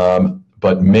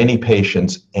 but many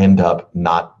patients end up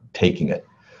not taking it.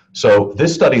 So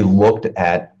this study looked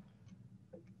at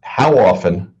how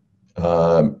often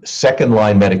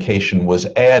second-line medication was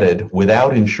added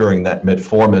without ensuring that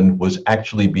metformin was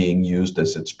actually being used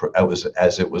as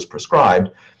it was prescribed,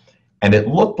 and it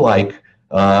looked like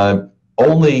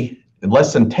only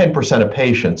less than 10% of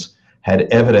patients had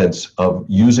evidence of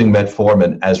using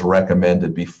metformin as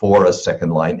recommended before a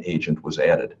second-line agent was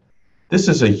added. This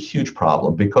is a huge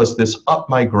problem because this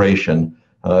upmigration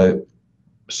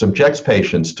subjects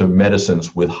patients to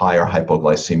medicines with higher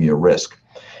hypoglycemia risk.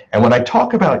 And when I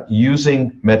talk about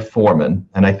using metformin,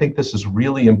 and I think this is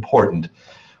really important,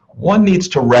 one needs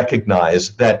to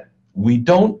recognize that we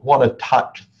don't want to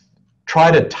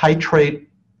try to titrate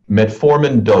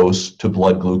metformin dose to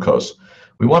blood glucose.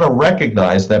 We want to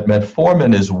recognize that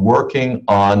metformin is working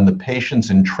on the patient's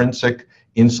intrinsic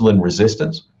insulin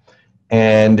resistance,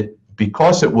 and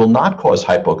because it will not cause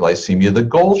hypoglycemia, the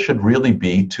goal should really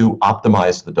be to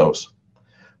optimize the dose.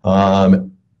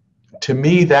 To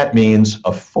me, that means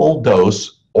a full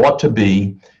dose ought to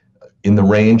be in the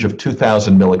range of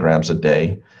 2,000 milligrams a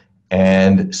day.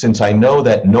 And since I know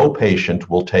that no patient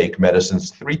will take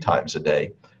medicines 3 times a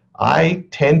day, I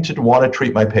tend to want to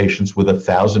treat my patients with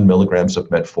 1,000 milligrams of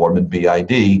metformin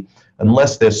BID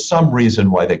unless there's some reason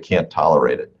why they can't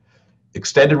tolerate it.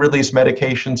 Extended release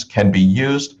medications can be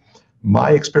used,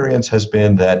 My experience has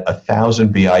been that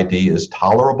 1,000 BID is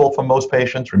tolerable for most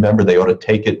patients. Remember, they ought to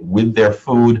take it with their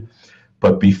food.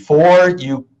 But before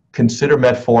you consider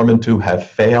metformin to have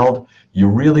failed, you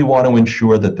really want to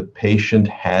ensure that the patient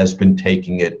has been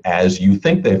taking it as you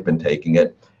think they've been taking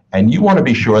it. And you want to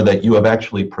be sure that you have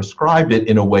actually prescribed it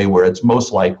in a way where it's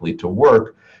most likely to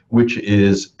work, which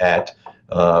is at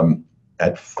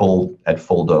full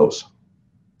dose.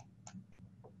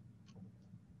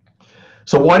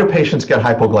 So why do patients get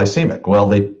hypoglycemic?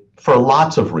 Well, for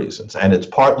lots of reasons, and it's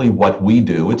partly what we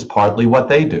do, it's partly what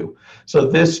they do. So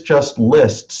this just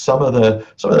lists some of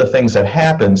the things that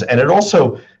happens, and it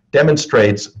also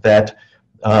demonstrates that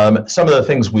some of the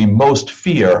things we most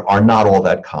fear are not all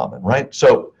that common, right?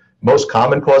 So most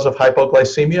common cause of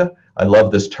hypoglycemia, I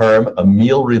love this term, a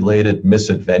meal-related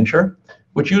misadventure,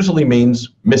 which usually means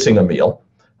missing a meal,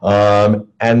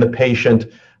 and the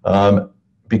patient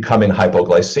becoming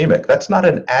hypoglycemic. That's not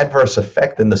an adverse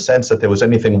effect in the sense that there was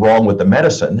anything wrong with the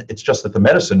medicine. It's just that the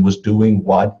medicine was doing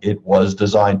what it was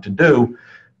designed to do,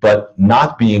 but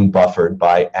not being buffered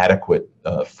by adequate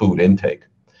food intake.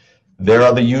 There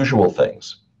are the usual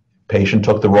things. Patient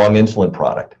took the wrong insulin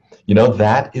product. You know,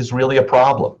 that is really a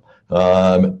problem.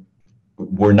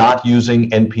 We're not using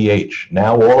NPH.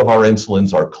 Now all of our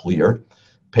insulins are clear.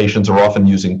 Patients are often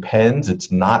using pens. It's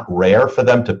not rare for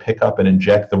them to pick up and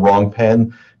inject the wrong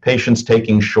pen. Patients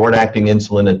taking short-acting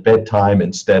insulin at bedtime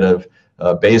instead of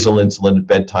basal insulin at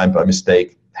bedtime by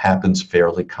mistake happens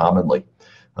fairly commonly.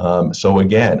 So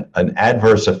again, an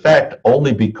adverse effect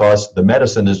only because the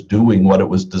medicine is doing what it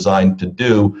was designed to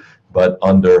do, but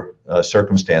under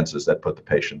circumstances that put the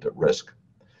patient at risk.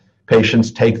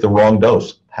 Patients take the wrong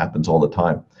dose, happens all the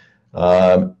time.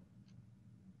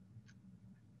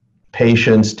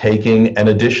 Patients taking an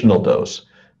additional dose.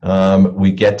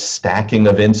 We get stacking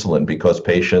of insulin because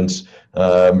patients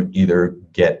either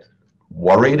get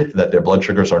worried that their blood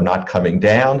sugars are not coming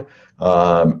down.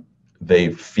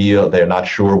 They feel they're not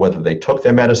sure whether they took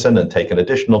their medicine and take an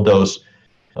additional dose.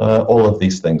 All of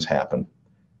these things happen.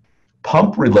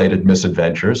 Pump-related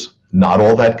misadventures, not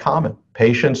all that common.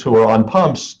 Patients who are on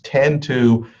pumps tend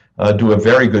to do a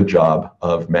very good job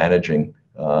of managing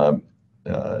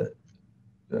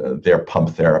their pump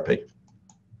therapy.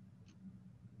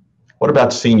 What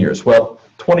about seniors? Well,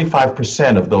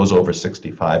 25% of those over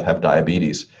 65 have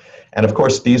diabetes. And of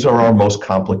course, these are our most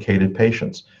complicated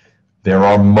patients. There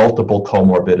are multiple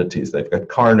comorbidities. They've got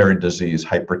coronary disease,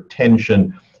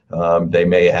 hypertension, they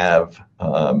may have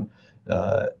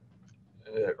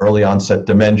early onset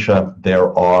dementia.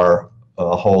 There are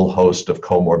a whole host of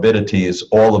comorbidities,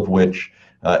 all of which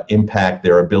impact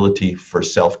their ability for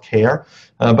self-care,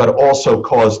 but also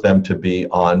cause them to be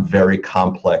on very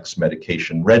complex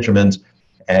medication regimens,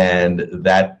 and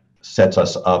that sets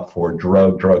us up for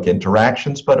drug-drug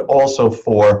interactions, but also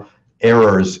for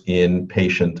errors in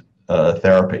patient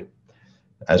therapy.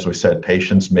 As we said,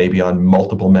 patients may be on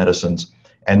multiple medicines,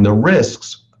 and the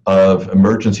risks of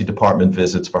emergency department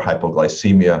visits for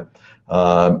hypoglycemia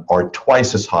are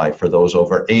twice as high for those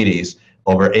over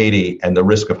 80, and the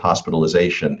risk of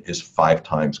hospitalization is 5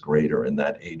 times greater in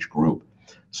that age group.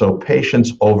 So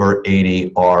patients over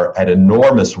 80 are at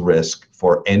enormous risk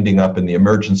for ending up in the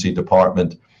emergency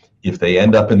department. If they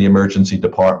end up in the emergency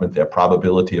department, their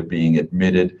probability of being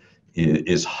admitted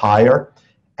is higher.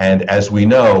 And as we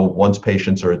know, once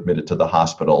patients are admitted to the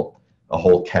hospital, a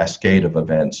whole cascade of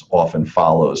events often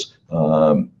follows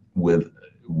with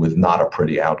not a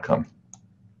pretty outcome.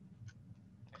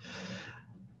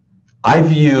 I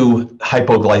view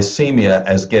hypoglycemia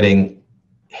as getting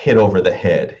hit over the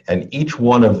head, and each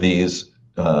one of these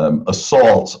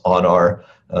assaults on our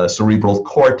cerebral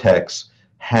cortex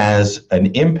has an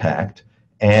impact,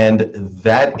 and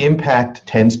that impact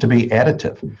tends to be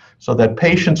additive. So that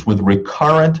patients with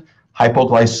recurrent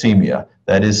hypoglycemia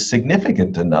that is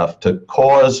significant enough to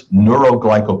cause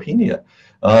neuroglycopenia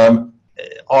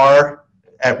are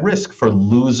at risk for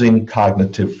losing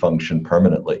cognitive function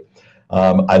permanently.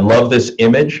 I love this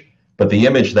image, but the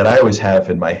image that I always have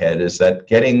in my head is that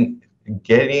getting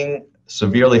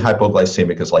severely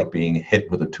hypoglycemic is like being hit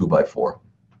with a 2x4.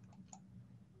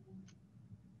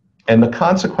 And the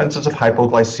consequences of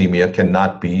hypoglycemia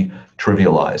cannot be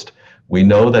trivialized. We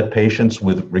know that patients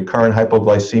with recurrent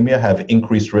hypoglycemia have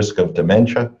increased risk of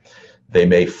dementia. They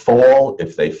may fall.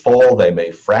 If they fall, they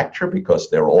may fracture because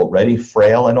they're already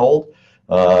frail and old.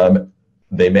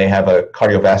 They may have a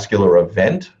cardiovascular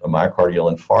event, a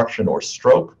myocardial infarction or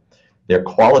stroke. Their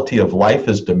quality of life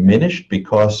is diminished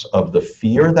because of the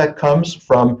fear that comes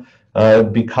from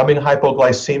becoming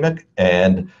hypoglycemic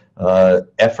and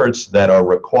efforts that are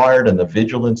required and the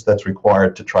vigilance that's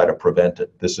required to try to prevent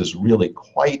it. This is really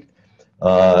quite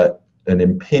an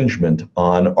impingement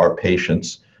on our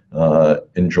patients'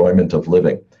 enjoyment of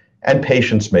living. And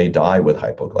patients may die with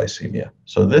hypoglycemia.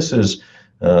 So this is,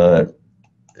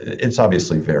 it's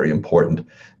obviously very important.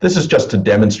 This is just to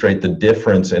demonstrate the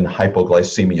difference in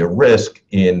hypoglycemia risk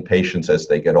in patients as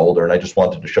they get older. And I just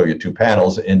wanted to show you two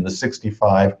panels. In the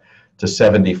 65 to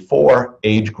 74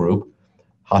 age group,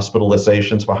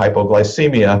 hospitalizations for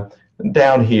hypoglycemia,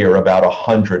 down here about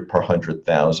 100 per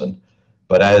 100,000.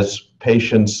 But as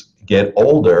patients get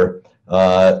older,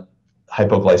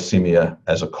 hypoglycemia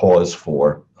as a cause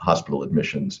for hospital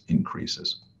admissions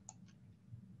increases.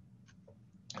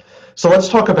 So let's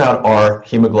talk about our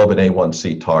hemoglobin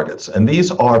A1C targets. And these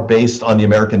are based on the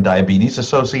American Diabetes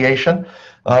Association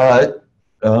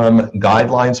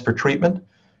guidelines for treatment.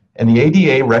 And the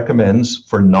ADA recommends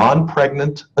for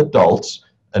non-pregnant adults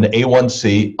an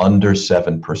A1C under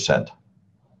 7%.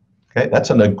 Okay, that's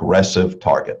an aggressive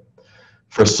target.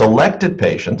 For selected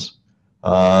patients,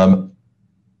 an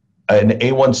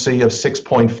A1C of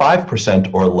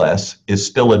 6.5% or less is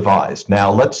still advised. Now,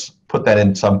 let's put that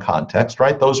in some context,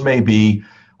 right? Those may be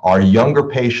our younger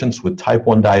patients with type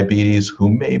 1 diabetes who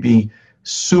may be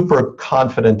super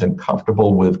confident and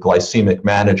comfortable with glycemic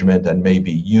management and may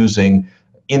be using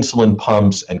insulin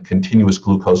pumps and continuous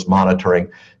glucose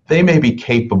monitoring. They may be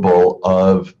capable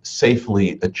of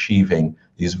safely achieving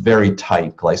these very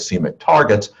tight glycemic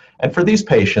targets. And for these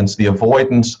patients, the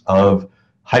avoidance of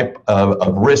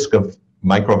risk of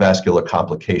microvascular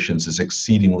complications is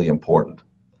exceedingly important.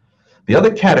 The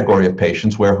other category of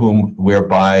patients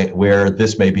where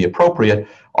this may be appropriate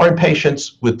are in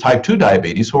patients with type 2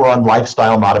 diabetes who are on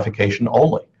lifestyle modification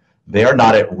only. They are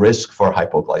not at risk for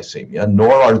hypoglycemia,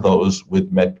 nor are those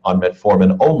on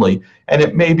metformin only, and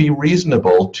it may be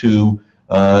reasonable to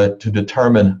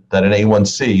determine that an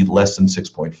A1C less than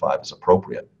 6.5 is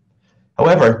appropriate.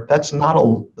 However, that's not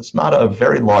a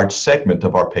very large segment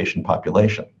of our patient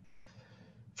population.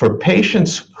 For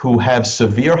patients who have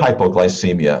severe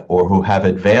hypoglycemia or who have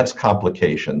advanced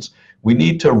complications, we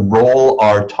need to roll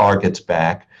our targets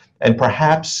back and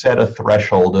perhaps set a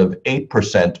threshold of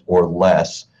 8% or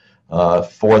less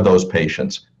for those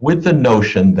patients, with the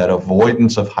notion that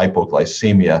avoidance of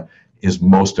hypoglycemia is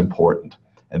most important.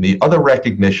 And the other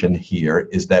recognition here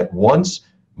is that once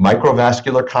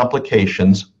microvascular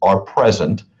complications are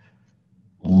present,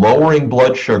 lowering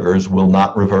blood sugars will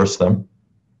not reverse them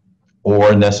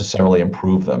or necessarily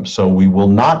improve them. So we will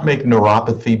not make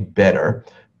neuropathy better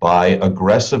by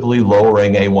aggressively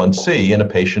lowering A1C in a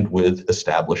patient with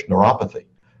established neuropathy,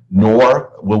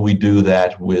 nor will we do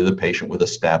that with a patient with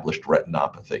established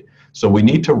retinopathy. So we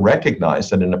need to recognize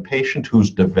that in a patient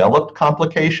who's developed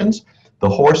complications, the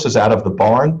horse is out of the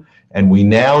barn, and we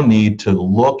now need to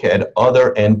look at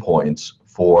other endpoints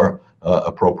for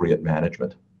appropriate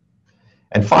management.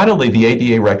 And finally, the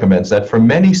ADA recommends that for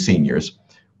many seniors,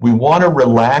 we want to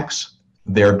relax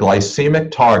their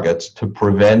glycemic targets to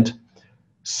prevent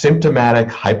symptomatic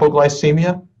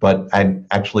hypoglycemia, but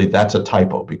actually that's a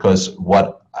typo, because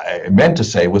what I meant to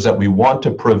say was that we want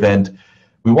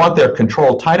their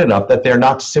control tight enough that they're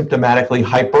not symptomatically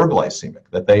hyperglycemic,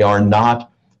 that they are not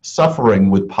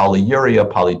suffering with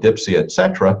polyuria, polydipsia,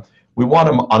 etc. We want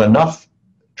them on enough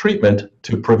treatment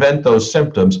to prevent those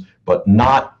symptoms, but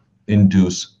not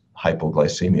induce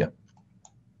hypoglycemia.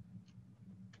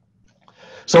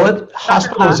 So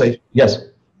hospitalization, yes.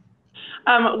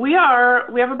 We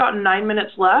have about 9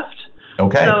 minutes left.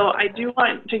 Okay. So I do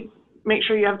want to make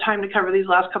sure you have time to cover these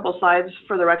last couple slides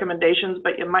for the recommendations,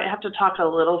 but you might have to talk a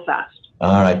little fast.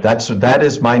 All right, that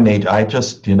is my nature. I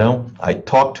just, I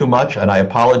talk too much, and I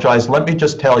apologize. Let me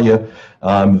just tell you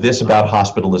this about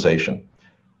hospitalization.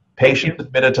 Patients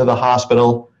admitted to the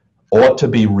hospital ought to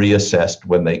be reassessed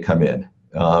when they come in.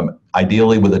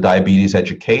 Ideally with a diabetes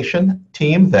education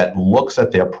team that looks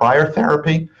at their prior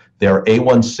therapy, their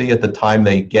A1C at the time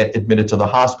they get admitted to the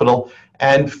hospital,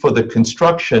 and for the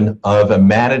construction of a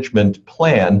management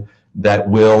plan that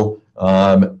will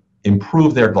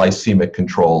improve their glycemic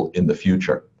control in the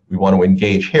future. We want to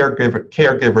engage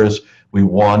caregivers. We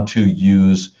want to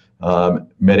use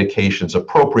medications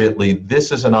appropriately.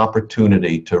 This is an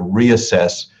opportunity to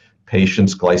reassess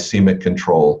patients' glycemic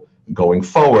control going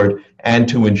forward and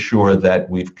to ensure that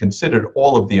we've considered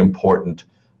all of the important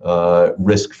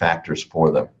risk factors for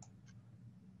them.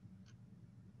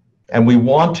 And we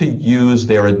want to use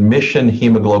their admission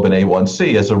hemoglobin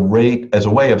A1C as a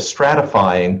way of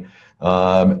stratifying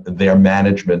their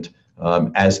management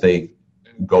as they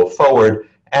go forward,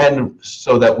 and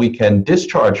so that we can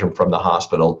discharge them from the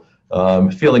hospital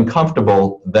feeling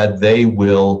comfortable that they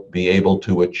will be able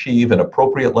to achieve an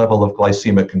appropriate level of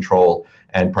glycemic control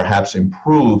and perhaps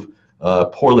improve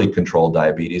poorly controlled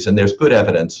diabetes. And there's good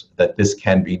evidence that this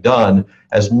can be done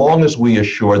as long as we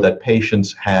assure that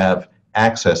patients have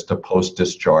access to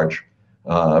post-discharge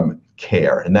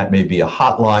care. And that may be a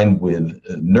hotline with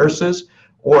nurses,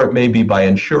 or it may be by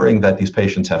ensuring that these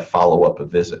patients have follow-up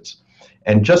visits.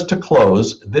 And just to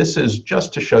close, this is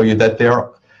just to show you that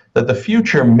the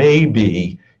future may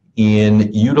be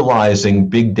in utilizing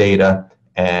big data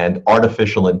and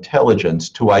artificial intelligence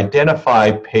to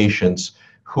identify patients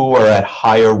who are at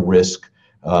higher risk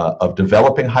of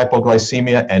developing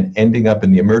hypoglycemia and ending up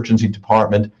in the emergency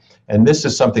department. And this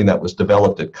is something that was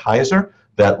developed at Kaiser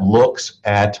that looks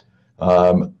at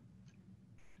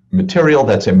material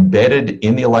that's embedded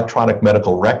in the electronic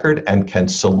medical record and can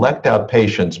select out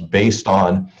patients based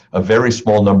on a very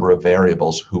small number of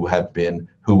variables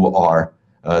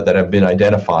that have been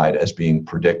identified as being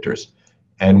predictors.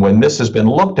 And when this has been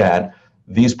looked at,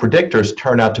 these predictors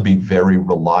turn out to be very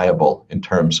reliable in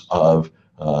terms of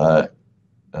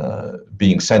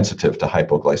being sensitive to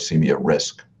hypoglycemia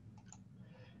risk.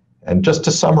 And just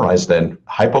to summarize then,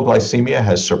 hypoglycemia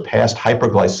has surpassed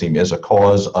hyperglycemia as a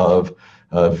cause of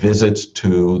visits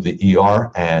to the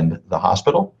ER and the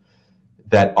hospital.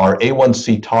 That our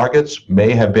A1C targets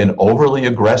may have been overly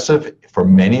aggressive for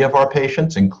many of our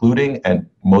patients, including and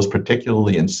most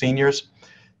particularly in seniors.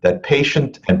 That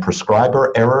patient and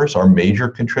prescriber errors are major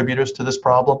contributors to this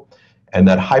problem, and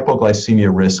that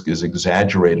hypoglycemia risk is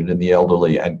exaggerated in the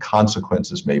elderly and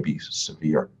consequences may be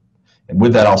severe. And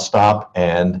with that, I'll stop,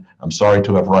 and I'm sorry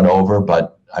to have run over,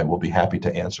 but I will be happy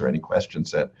to answer any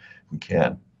questions that we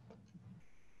can.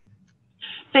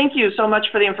 Thank you so much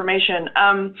for the information.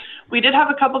 We did have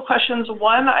a couple questions.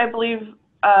 One, I believe,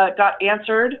 got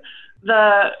answered.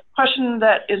 The question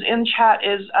that is in chat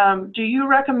is, do you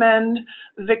recommend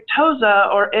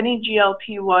Victoza or any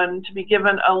GLP-1 to be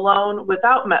given alone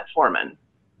without metformin?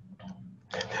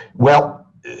 Well,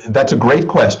 that's a great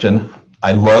question.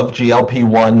 I love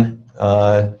GLP-1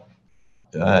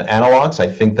 analogs.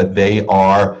 I think that they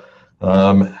are,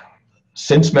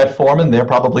 since metformin, they're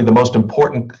probably the most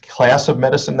important class of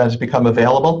medicine that has become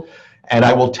available. And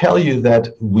I will tell you that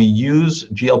we use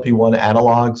GLP-1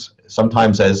 analogs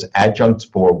sometimes as adjuncts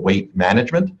for weight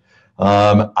management.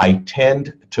 I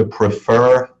tend to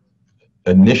prefer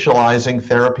initializing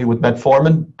therapy with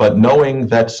metformin, but knowing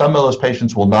that some of those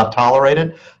patients will not tolerate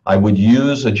it, I would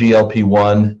use a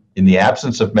GLP-1 in the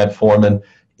absence of metformin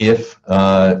if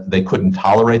they couldn't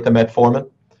tolerate the metformin.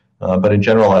 But in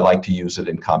general, I like to use it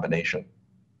in combination.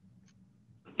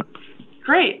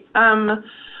 Great.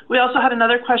 We also had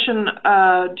another question.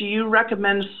 Do you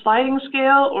recommend sliding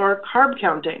scale or carb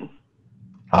counting?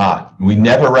 We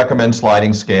never recommend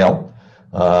sliding scale.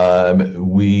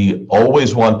 We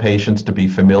always want patients to be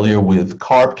familiar with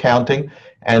carb counting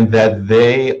and that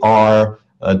they are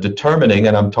determining,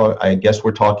 and I guess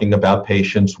we're talking about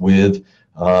patients with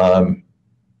who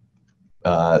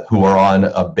are on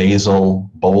a basal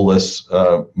bolus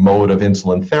mode of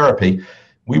insulin therapy.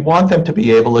 We want them to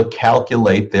be able to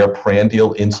calculate their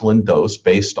prandial insulin dose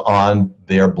based on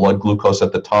their blood glucose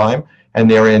at the time and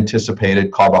their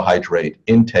anticipated carbohydrate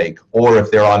intake, or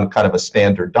if they're on kind of a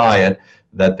standard diet,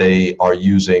 that they are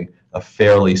using a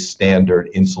fairly standard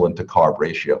insulin to carb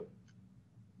ratio.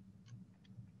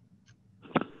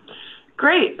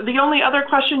 Great. The only other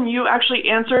question you actually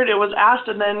answered, it was asked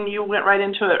and then you went right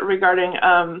into it regarding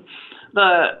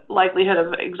the likelihood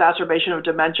of exacerbation of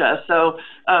dementia. So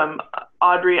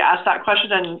Audrey asked that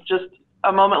question and just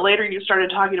a moment later you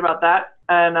started talking about that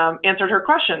and answered her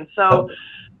question. So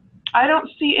I don't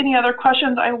see any other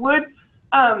questions. I would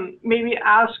maybe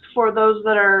ask for those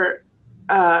that are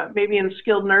maybe in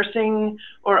skilled nursing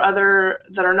or other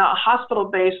that are not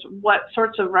hospital-based, what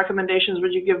sorts of recommendations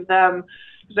would you give them?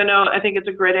 Because I think it's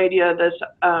a great idea, this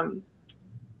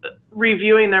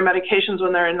reviewing their medications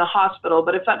when they're in the hospital.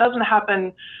 But if that doesn't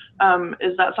happen,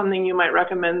 is that something you might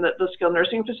recommend that the skilled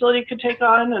nursing facility could take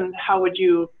on? And how would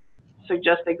you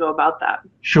suggest they go about that?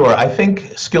 Sure. I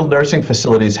think skilled nursing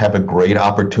facilities have a great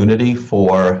opportunity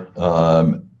for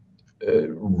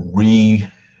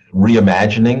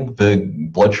reimagining the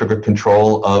blood sugar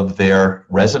control of their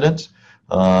residents.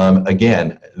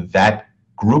 Again, that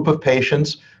group of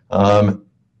patients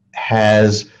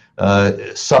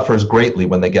suffers greatly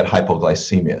when they get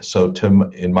hypoglycemia. So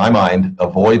in my mind,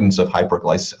 avoidance of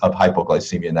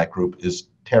hypoglycemia in that group is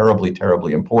terribly,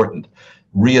 terribly important.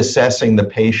 Reassessing the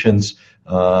patient's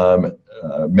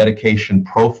medication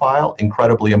profile,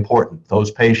 incredibly important.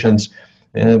 Those patients,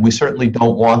 we certainly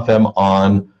don't want them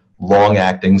on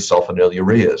long-acting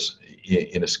sulfonylureas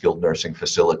in a skilled nursing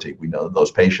facility. We know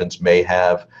those patients may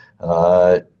have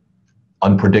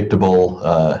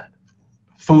unpredictable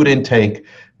food intake,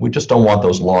 we just don't want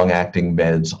those long-acting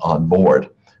meds on board.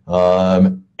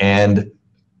 And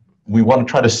we want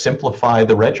to try to simplify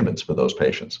the regimens for those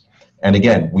patients. And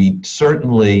again, we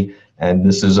certainly, and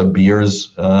this is a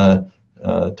Beer's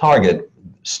target,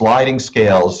 sliding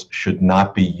scales should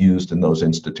not be used in those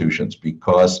institutions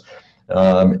because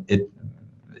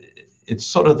it's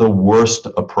sort of the worst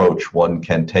approach one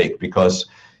can take, because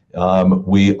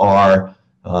we are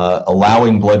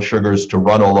allowing blood sugars to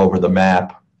run all over the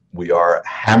map. We are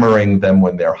hammering them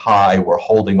when they're high. We're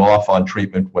holding off on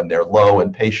treatment when they're low,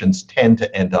 and patients tend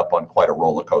to end up on quite a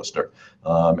roller coaster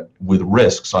with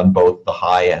risks on both the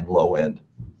high and low end.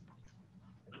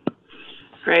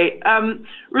 Great.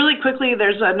 Really quickly,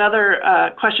 there's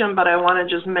another question, but I want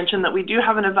to just mention that we do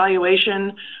have an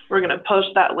evaluation. We're going to post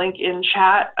that link in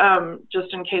chat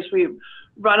just in case we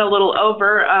run a little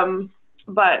over.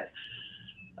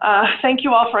 Thank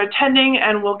you all for attending,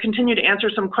 and we'll continue to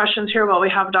answer some questions here while we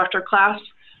have Dr. Klass.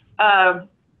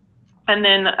 And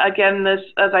then again, this,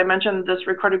 as I mentioned, this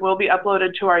recording will be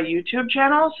uploaded to our YouTube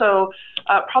channel, so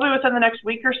probably within the next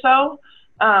week or so.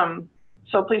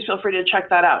 So please feel free to check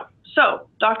that out. So,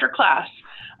 Dr. Klass,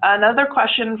 another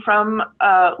question from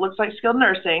looks like skilled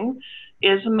nursing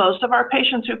is most of our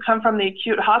patients who come from the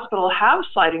acute hospital have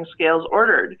sliding scales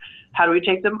ordered. How do we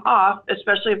take them off,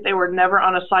 especially if they were never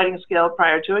on a sliding scale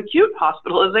prior to acute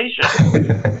hospitalization?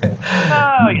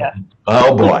 Oh, yeah.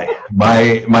 Oh, boy.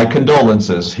 My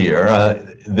condolences here.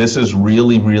 This is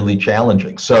really, really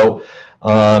challenging. So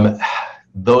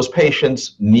those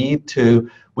patients need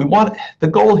to, the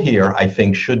goal here, I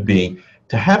think, should be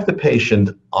to have the patient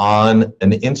on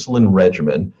an insulin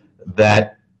regimen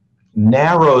that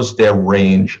narrows their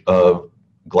range of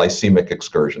glycemic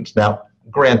excursions. Now,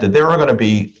 granted, there are going to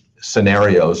be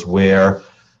scenarios where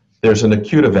there's an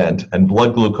acute event and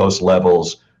blood glucose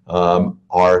levels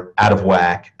are out of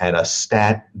whack and a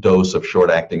stat dose of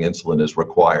short-acting insulin is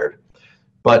required.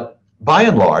 But by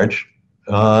and large,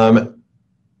 the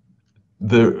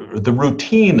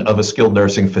routine of a skilled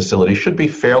nursing facility should be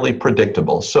fairly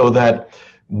predictable so that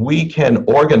we can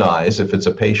organize, if it's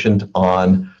a patient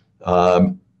on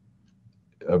a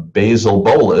basal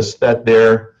bolus, that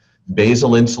their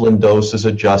basal insulin dose is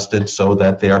adjusted so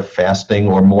that their fasting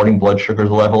or morning blood sugar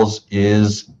levels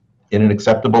is in an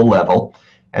acceptable level,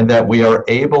 and that we are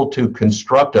able to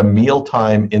construct a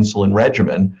mealtime insulin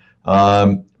regimen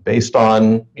based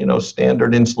on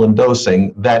standard insulin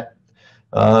dosing that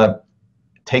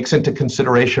takes into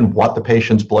consideration what the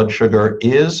patient's blood sugar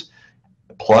is,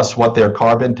 plus what their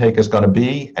carb intake is going to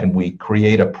be, and we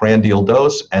create a prandial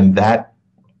dose, and that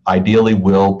ideally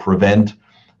will prevent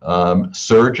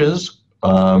surges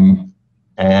and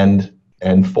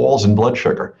falls in blood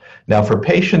sugar. Now, for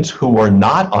patients who are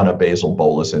not on a basal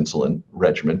bolus insulin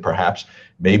regimen, perhaps,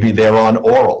 maybe they're on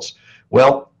orals.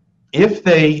 Well, if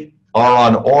they are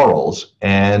on orals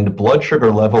and blood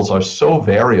sugar levels are so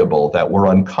variable that we're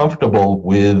uncomfortable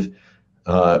with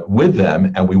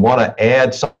them and we want to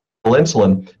add some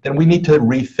insulin, then we need to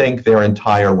rethink their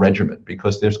entire regimen,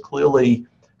 because there's clearly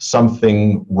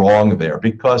something wrong there,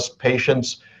 because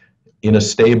patients in a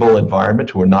stable environment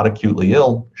who are not acutely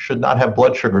ill should not have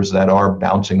blood sugars that are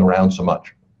bouncing around so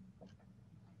much.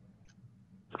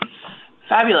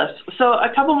 Fabulous. So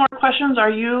a couple more questions. Are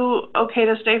you okay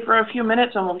to stay for a few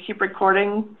minutes and we'll keep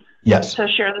recording? Yes. To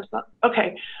share this?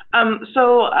 Okay.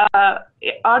 So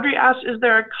Audrey asks, is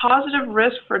there a causative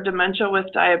risk for dementia with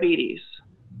diabetes?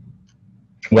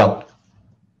 Well,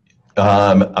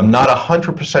 I'm not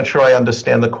 100% sure I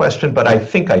understand the question, but I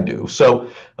think I do.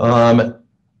 So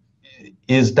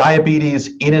is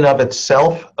diabetes in and of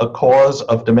itself a cause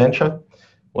of dementia?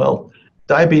 Well,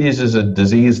 diabetes is a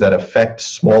disease that affects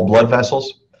small blood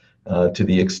vessels to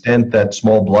the extent that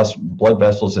small blood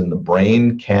vessels in the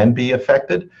brain can be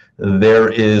affected. There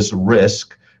is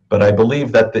risk, but I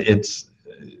believe that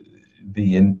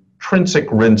the intrinsic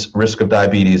risk of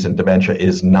diabetes and dementia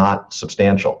is not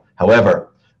substantial.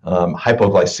 However,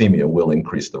 hypoglycemia will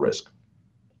increase the risk.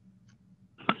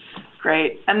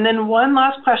 Great. And then one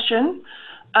last question.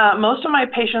 Most of my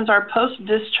patients are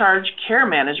post-discharge care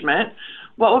management.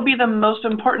 What would be the most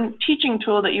important teaching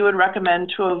tool that you would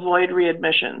recommend to avoid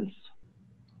readmissions?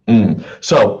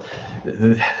 So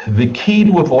the key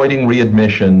to avoiding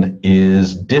readmission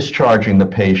is discharging the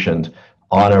patient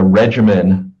on a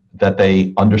regimen that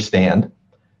they understand,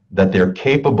 that they're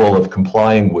capable of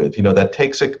complying with, that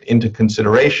takes into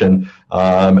consideration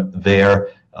their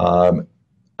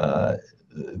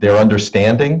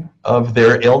understanding of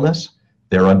their illness,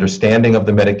 their understanding of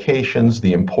the medications,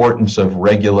 the importance of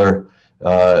regular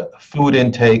food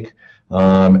intake,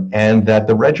 and that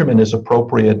the regimen is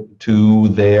appropriate to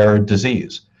their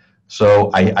disease.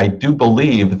 So I do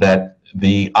believe that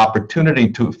the opportunity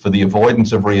for the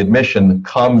avoidance of readmission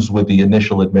comes with the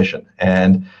initial admission.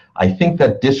 And I think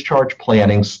that discharge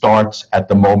planning starts at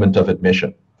the moment of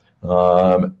admission.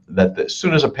 That as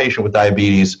soon as a patient with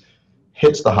diabetes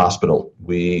hits the hospital,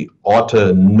 we ought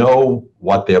to know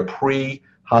what their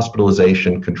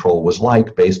pre-hospitalization control was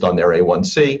like based on their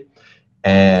A1C,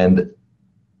 and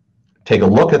take a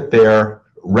look at their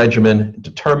regimen,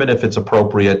 determine if it's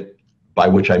appropriate, by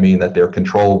which I mean that their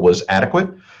control was adequate,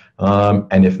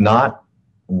 and if not,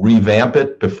 revamp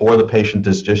it before the patient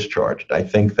is discharged. I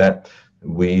think that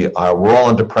we're all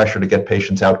under pressure to get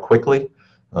patients out quickly,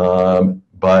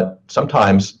 but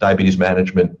sometimes diabetes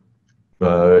management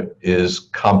is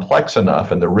complex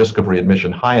enough and the risk of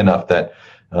readmission high enough that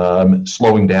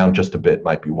slowing down just a bit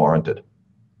might be warranted.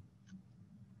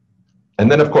 And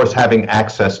then, of course, having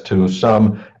access to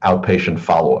some outpatient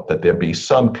follow-up, that there be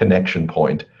some connection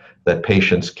point that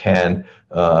patients can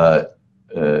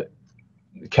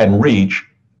reach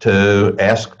to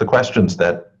ask the questions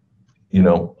that,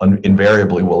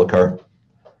 invariably will occur.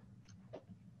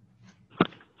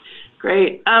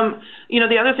 Great.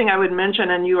 The other thing I would mention,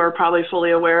 and you are probably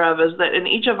fully aware of, is that in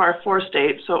each of our 4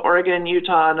 states, so Oregon,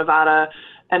 Utah, Nevada,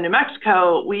 and New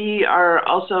Mexico, we are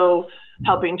also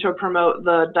helping to promote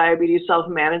the diabetes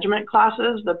self-management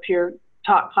classes, the peer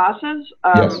taught classes.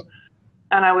 Yes.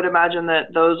 And I would imagine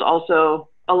that those also,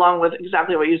 along with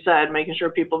exactly what you said, making sure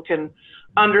people can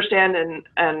understand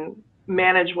and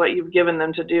manage what you've given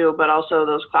them to do, but also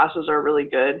those classes are really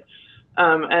good.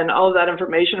 And all of that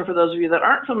information, for those of you that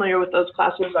aren't familiar with those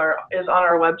classes, is on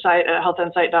our website at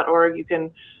healthinsight.org. You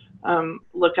can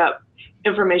look up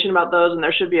information about those, and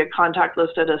there should be a contact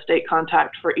listed, a state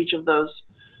contact for each of those,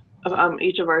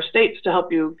 each of our states, to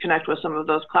help you connect with some of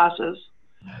those classes.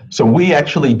 So we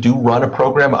actually do run a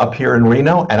program up here in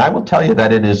Reno, and I will tell you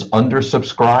that it is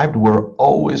undersubscribed. We're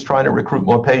always trying to recruit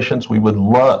more patients.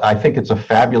 I think it's a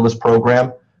fabulous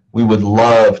program. We would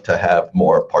love to have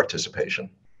more participation.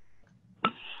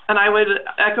 And I would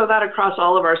echo that across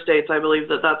all of our states. I believe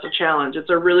that that's a challenge.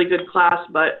 It's a really good class,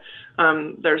 but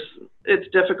it's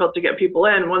difficult to get people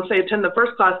in. Once they attend the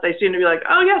first class, they seem to be like,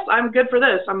 oh yes, I'm good for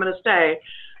this, I'm going to stay.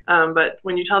 But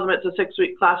when you tell them it's a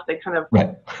 6-week class, they kind of,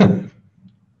 right.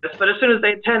 But as soon as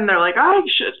they attend, they're like, I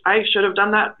should have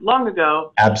done that long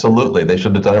ago. Absolutely. They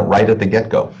should have done it right at the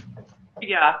get-go.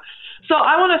 Yeah. So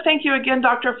I want to thank you again,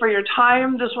 Doctor, for your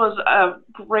time. This was a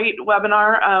great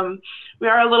webinar. We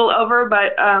are a little over,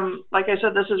 but like I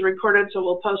said, this is recorded, so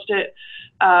we'll post it.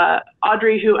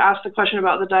 Audrey, who asked the question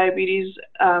about the diabetes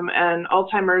and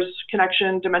Alzheimer's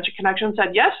connection, dementia connection,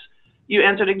 said yes. You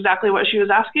answered exactly what she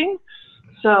was asking.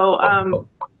 So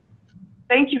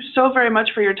thank you so very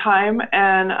much for your time.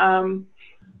 And I'm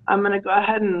going to go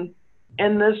ahead and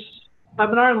end this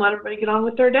webinar and let everybody get on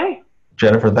with their day.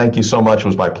 Jennifer, thank you so much. It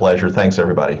was my pleasure. Thanks,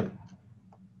 everybody.